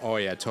 Yeah. Oh,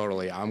 yeah,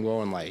 totally. I'm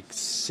going like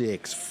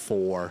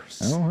 6'4".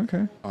 Oh,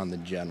 okay. On the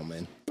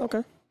gentleman.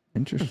 Okay.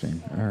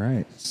 Interesting. All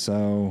right.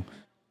 So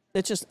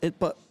it's just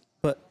but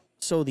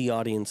so the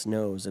audience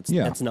knows it's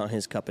not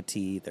his cup of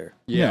tea either.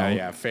 Yeah, No.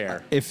 yeah,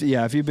 fair. if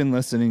you've been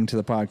listening to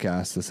the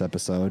podcast this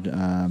episode,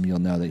 you'll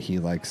know that he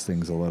likes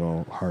things a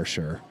little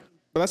harsher.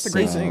 But that's the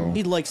great thing.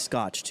 He likes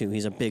scotch too.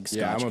 He's a big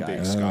scotch guy. Yeah, I'm a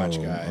big scotch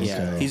guy. okay.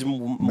 Yeah, he's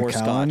more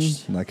Macallan,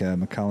 scotch. like a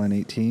Macallan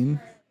 18.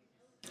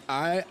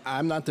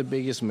 I'm not the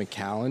biggest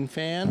Macallan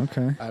fan.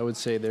 Okay. I would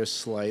say they're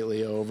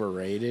slightly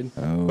overrated.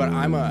 But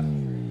I'm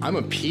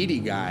a peaty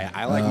guy.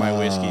 I like my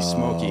whiskey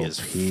smoky as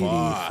Petey,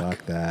 fuck.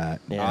 fuck that.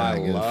 Yeah. I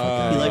Get the fuck love-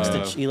 out He of likes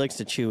here. he likes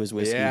to chew his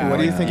whiskey. Yeah. What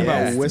do you think about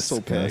That's Whistle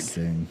Pig?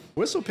 disgusting.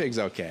 Whistle Pig's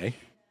okay.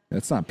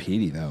 That's not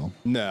peaty though.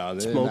 No,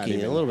 they're not Smoky,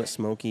 even- a little bit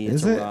smoky. Is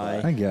It's a it?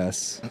 rye. I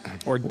guess.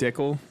 Or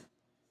Dickel?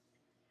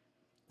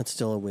 That's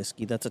still a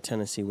whiskey. That's a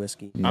Tennessee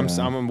whiskey. Yeah.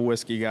 I'm a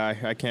whiskey guy.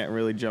 I can't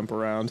really jump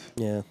around.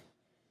 Yeah.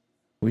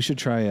 We should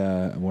try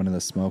one of the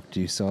smoke. Do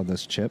you sell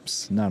those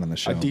chips? Not on the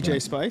show. A DJ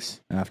but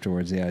Spice?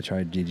 Afterwards, yeah, I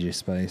tried DJ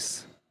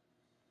Spice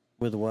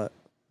With what?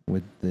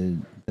 with the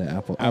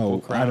apple.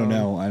 Apple I don't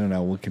Crown.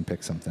 know. We can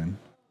pick something.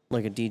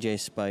 Like a DJ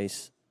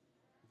Spice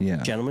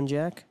Yeah. Gentleman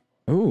Jack?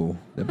 Ooh,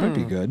 that might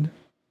be good.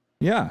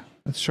 Yeah,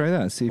 let's try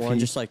that. See if Or he.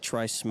 just like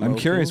try smoking. I'm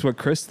curious what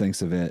Chris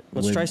thinks of it.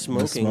 Let's with try the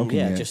smoking.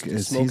 Yeah, it, just 'cause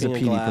he's smoking a a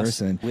peaty glass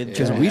person. with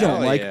Because Jack. we don't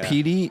Hell like yeah.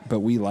 peaty, but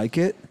we like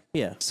it.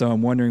 Yeah. So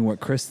I'm wondering what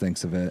Chris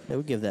thinks of it. Yeah,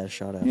 we'll give that a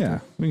shot after. Yeah,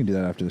 we can do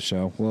that after the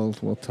show. We'll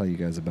tell you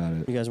guys about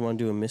it. You guys want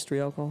to do a mystery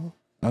alcohol?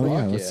 Oh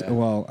yeah, Fuck let's. yeah.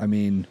 Well, I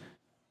mean,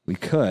 we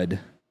could.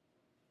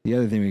 The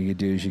other thing we could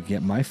do is you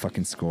get my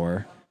fucking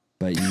score,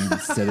 but you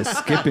instead of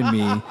skipping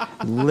me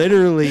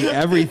literally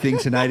everything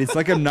tonight, it's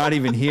like I'm not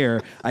even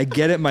here. I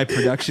get it. My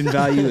production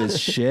value is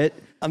shit.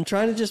 I'm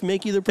trying to just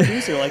make you the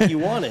producer like you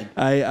wanted.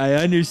 I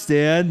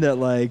understand that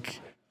like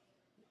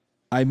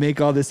I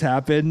make all this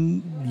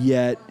happen,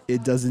 yet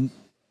it doesn't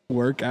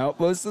work out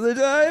most of the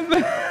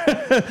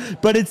time.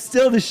 But it's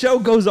still the show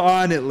goes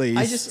on at least.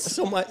 I just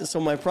so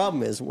my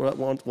problem is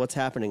what's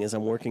happening is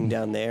I'm working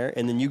down there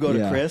and then you go to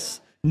Yeah.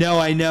 Chris. No,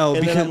 I know And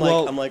then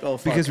because I'm like, oh,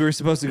 fuck. because we were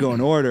supposed to go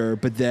in order,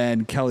 but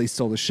then Kelly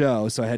stole the show, so I had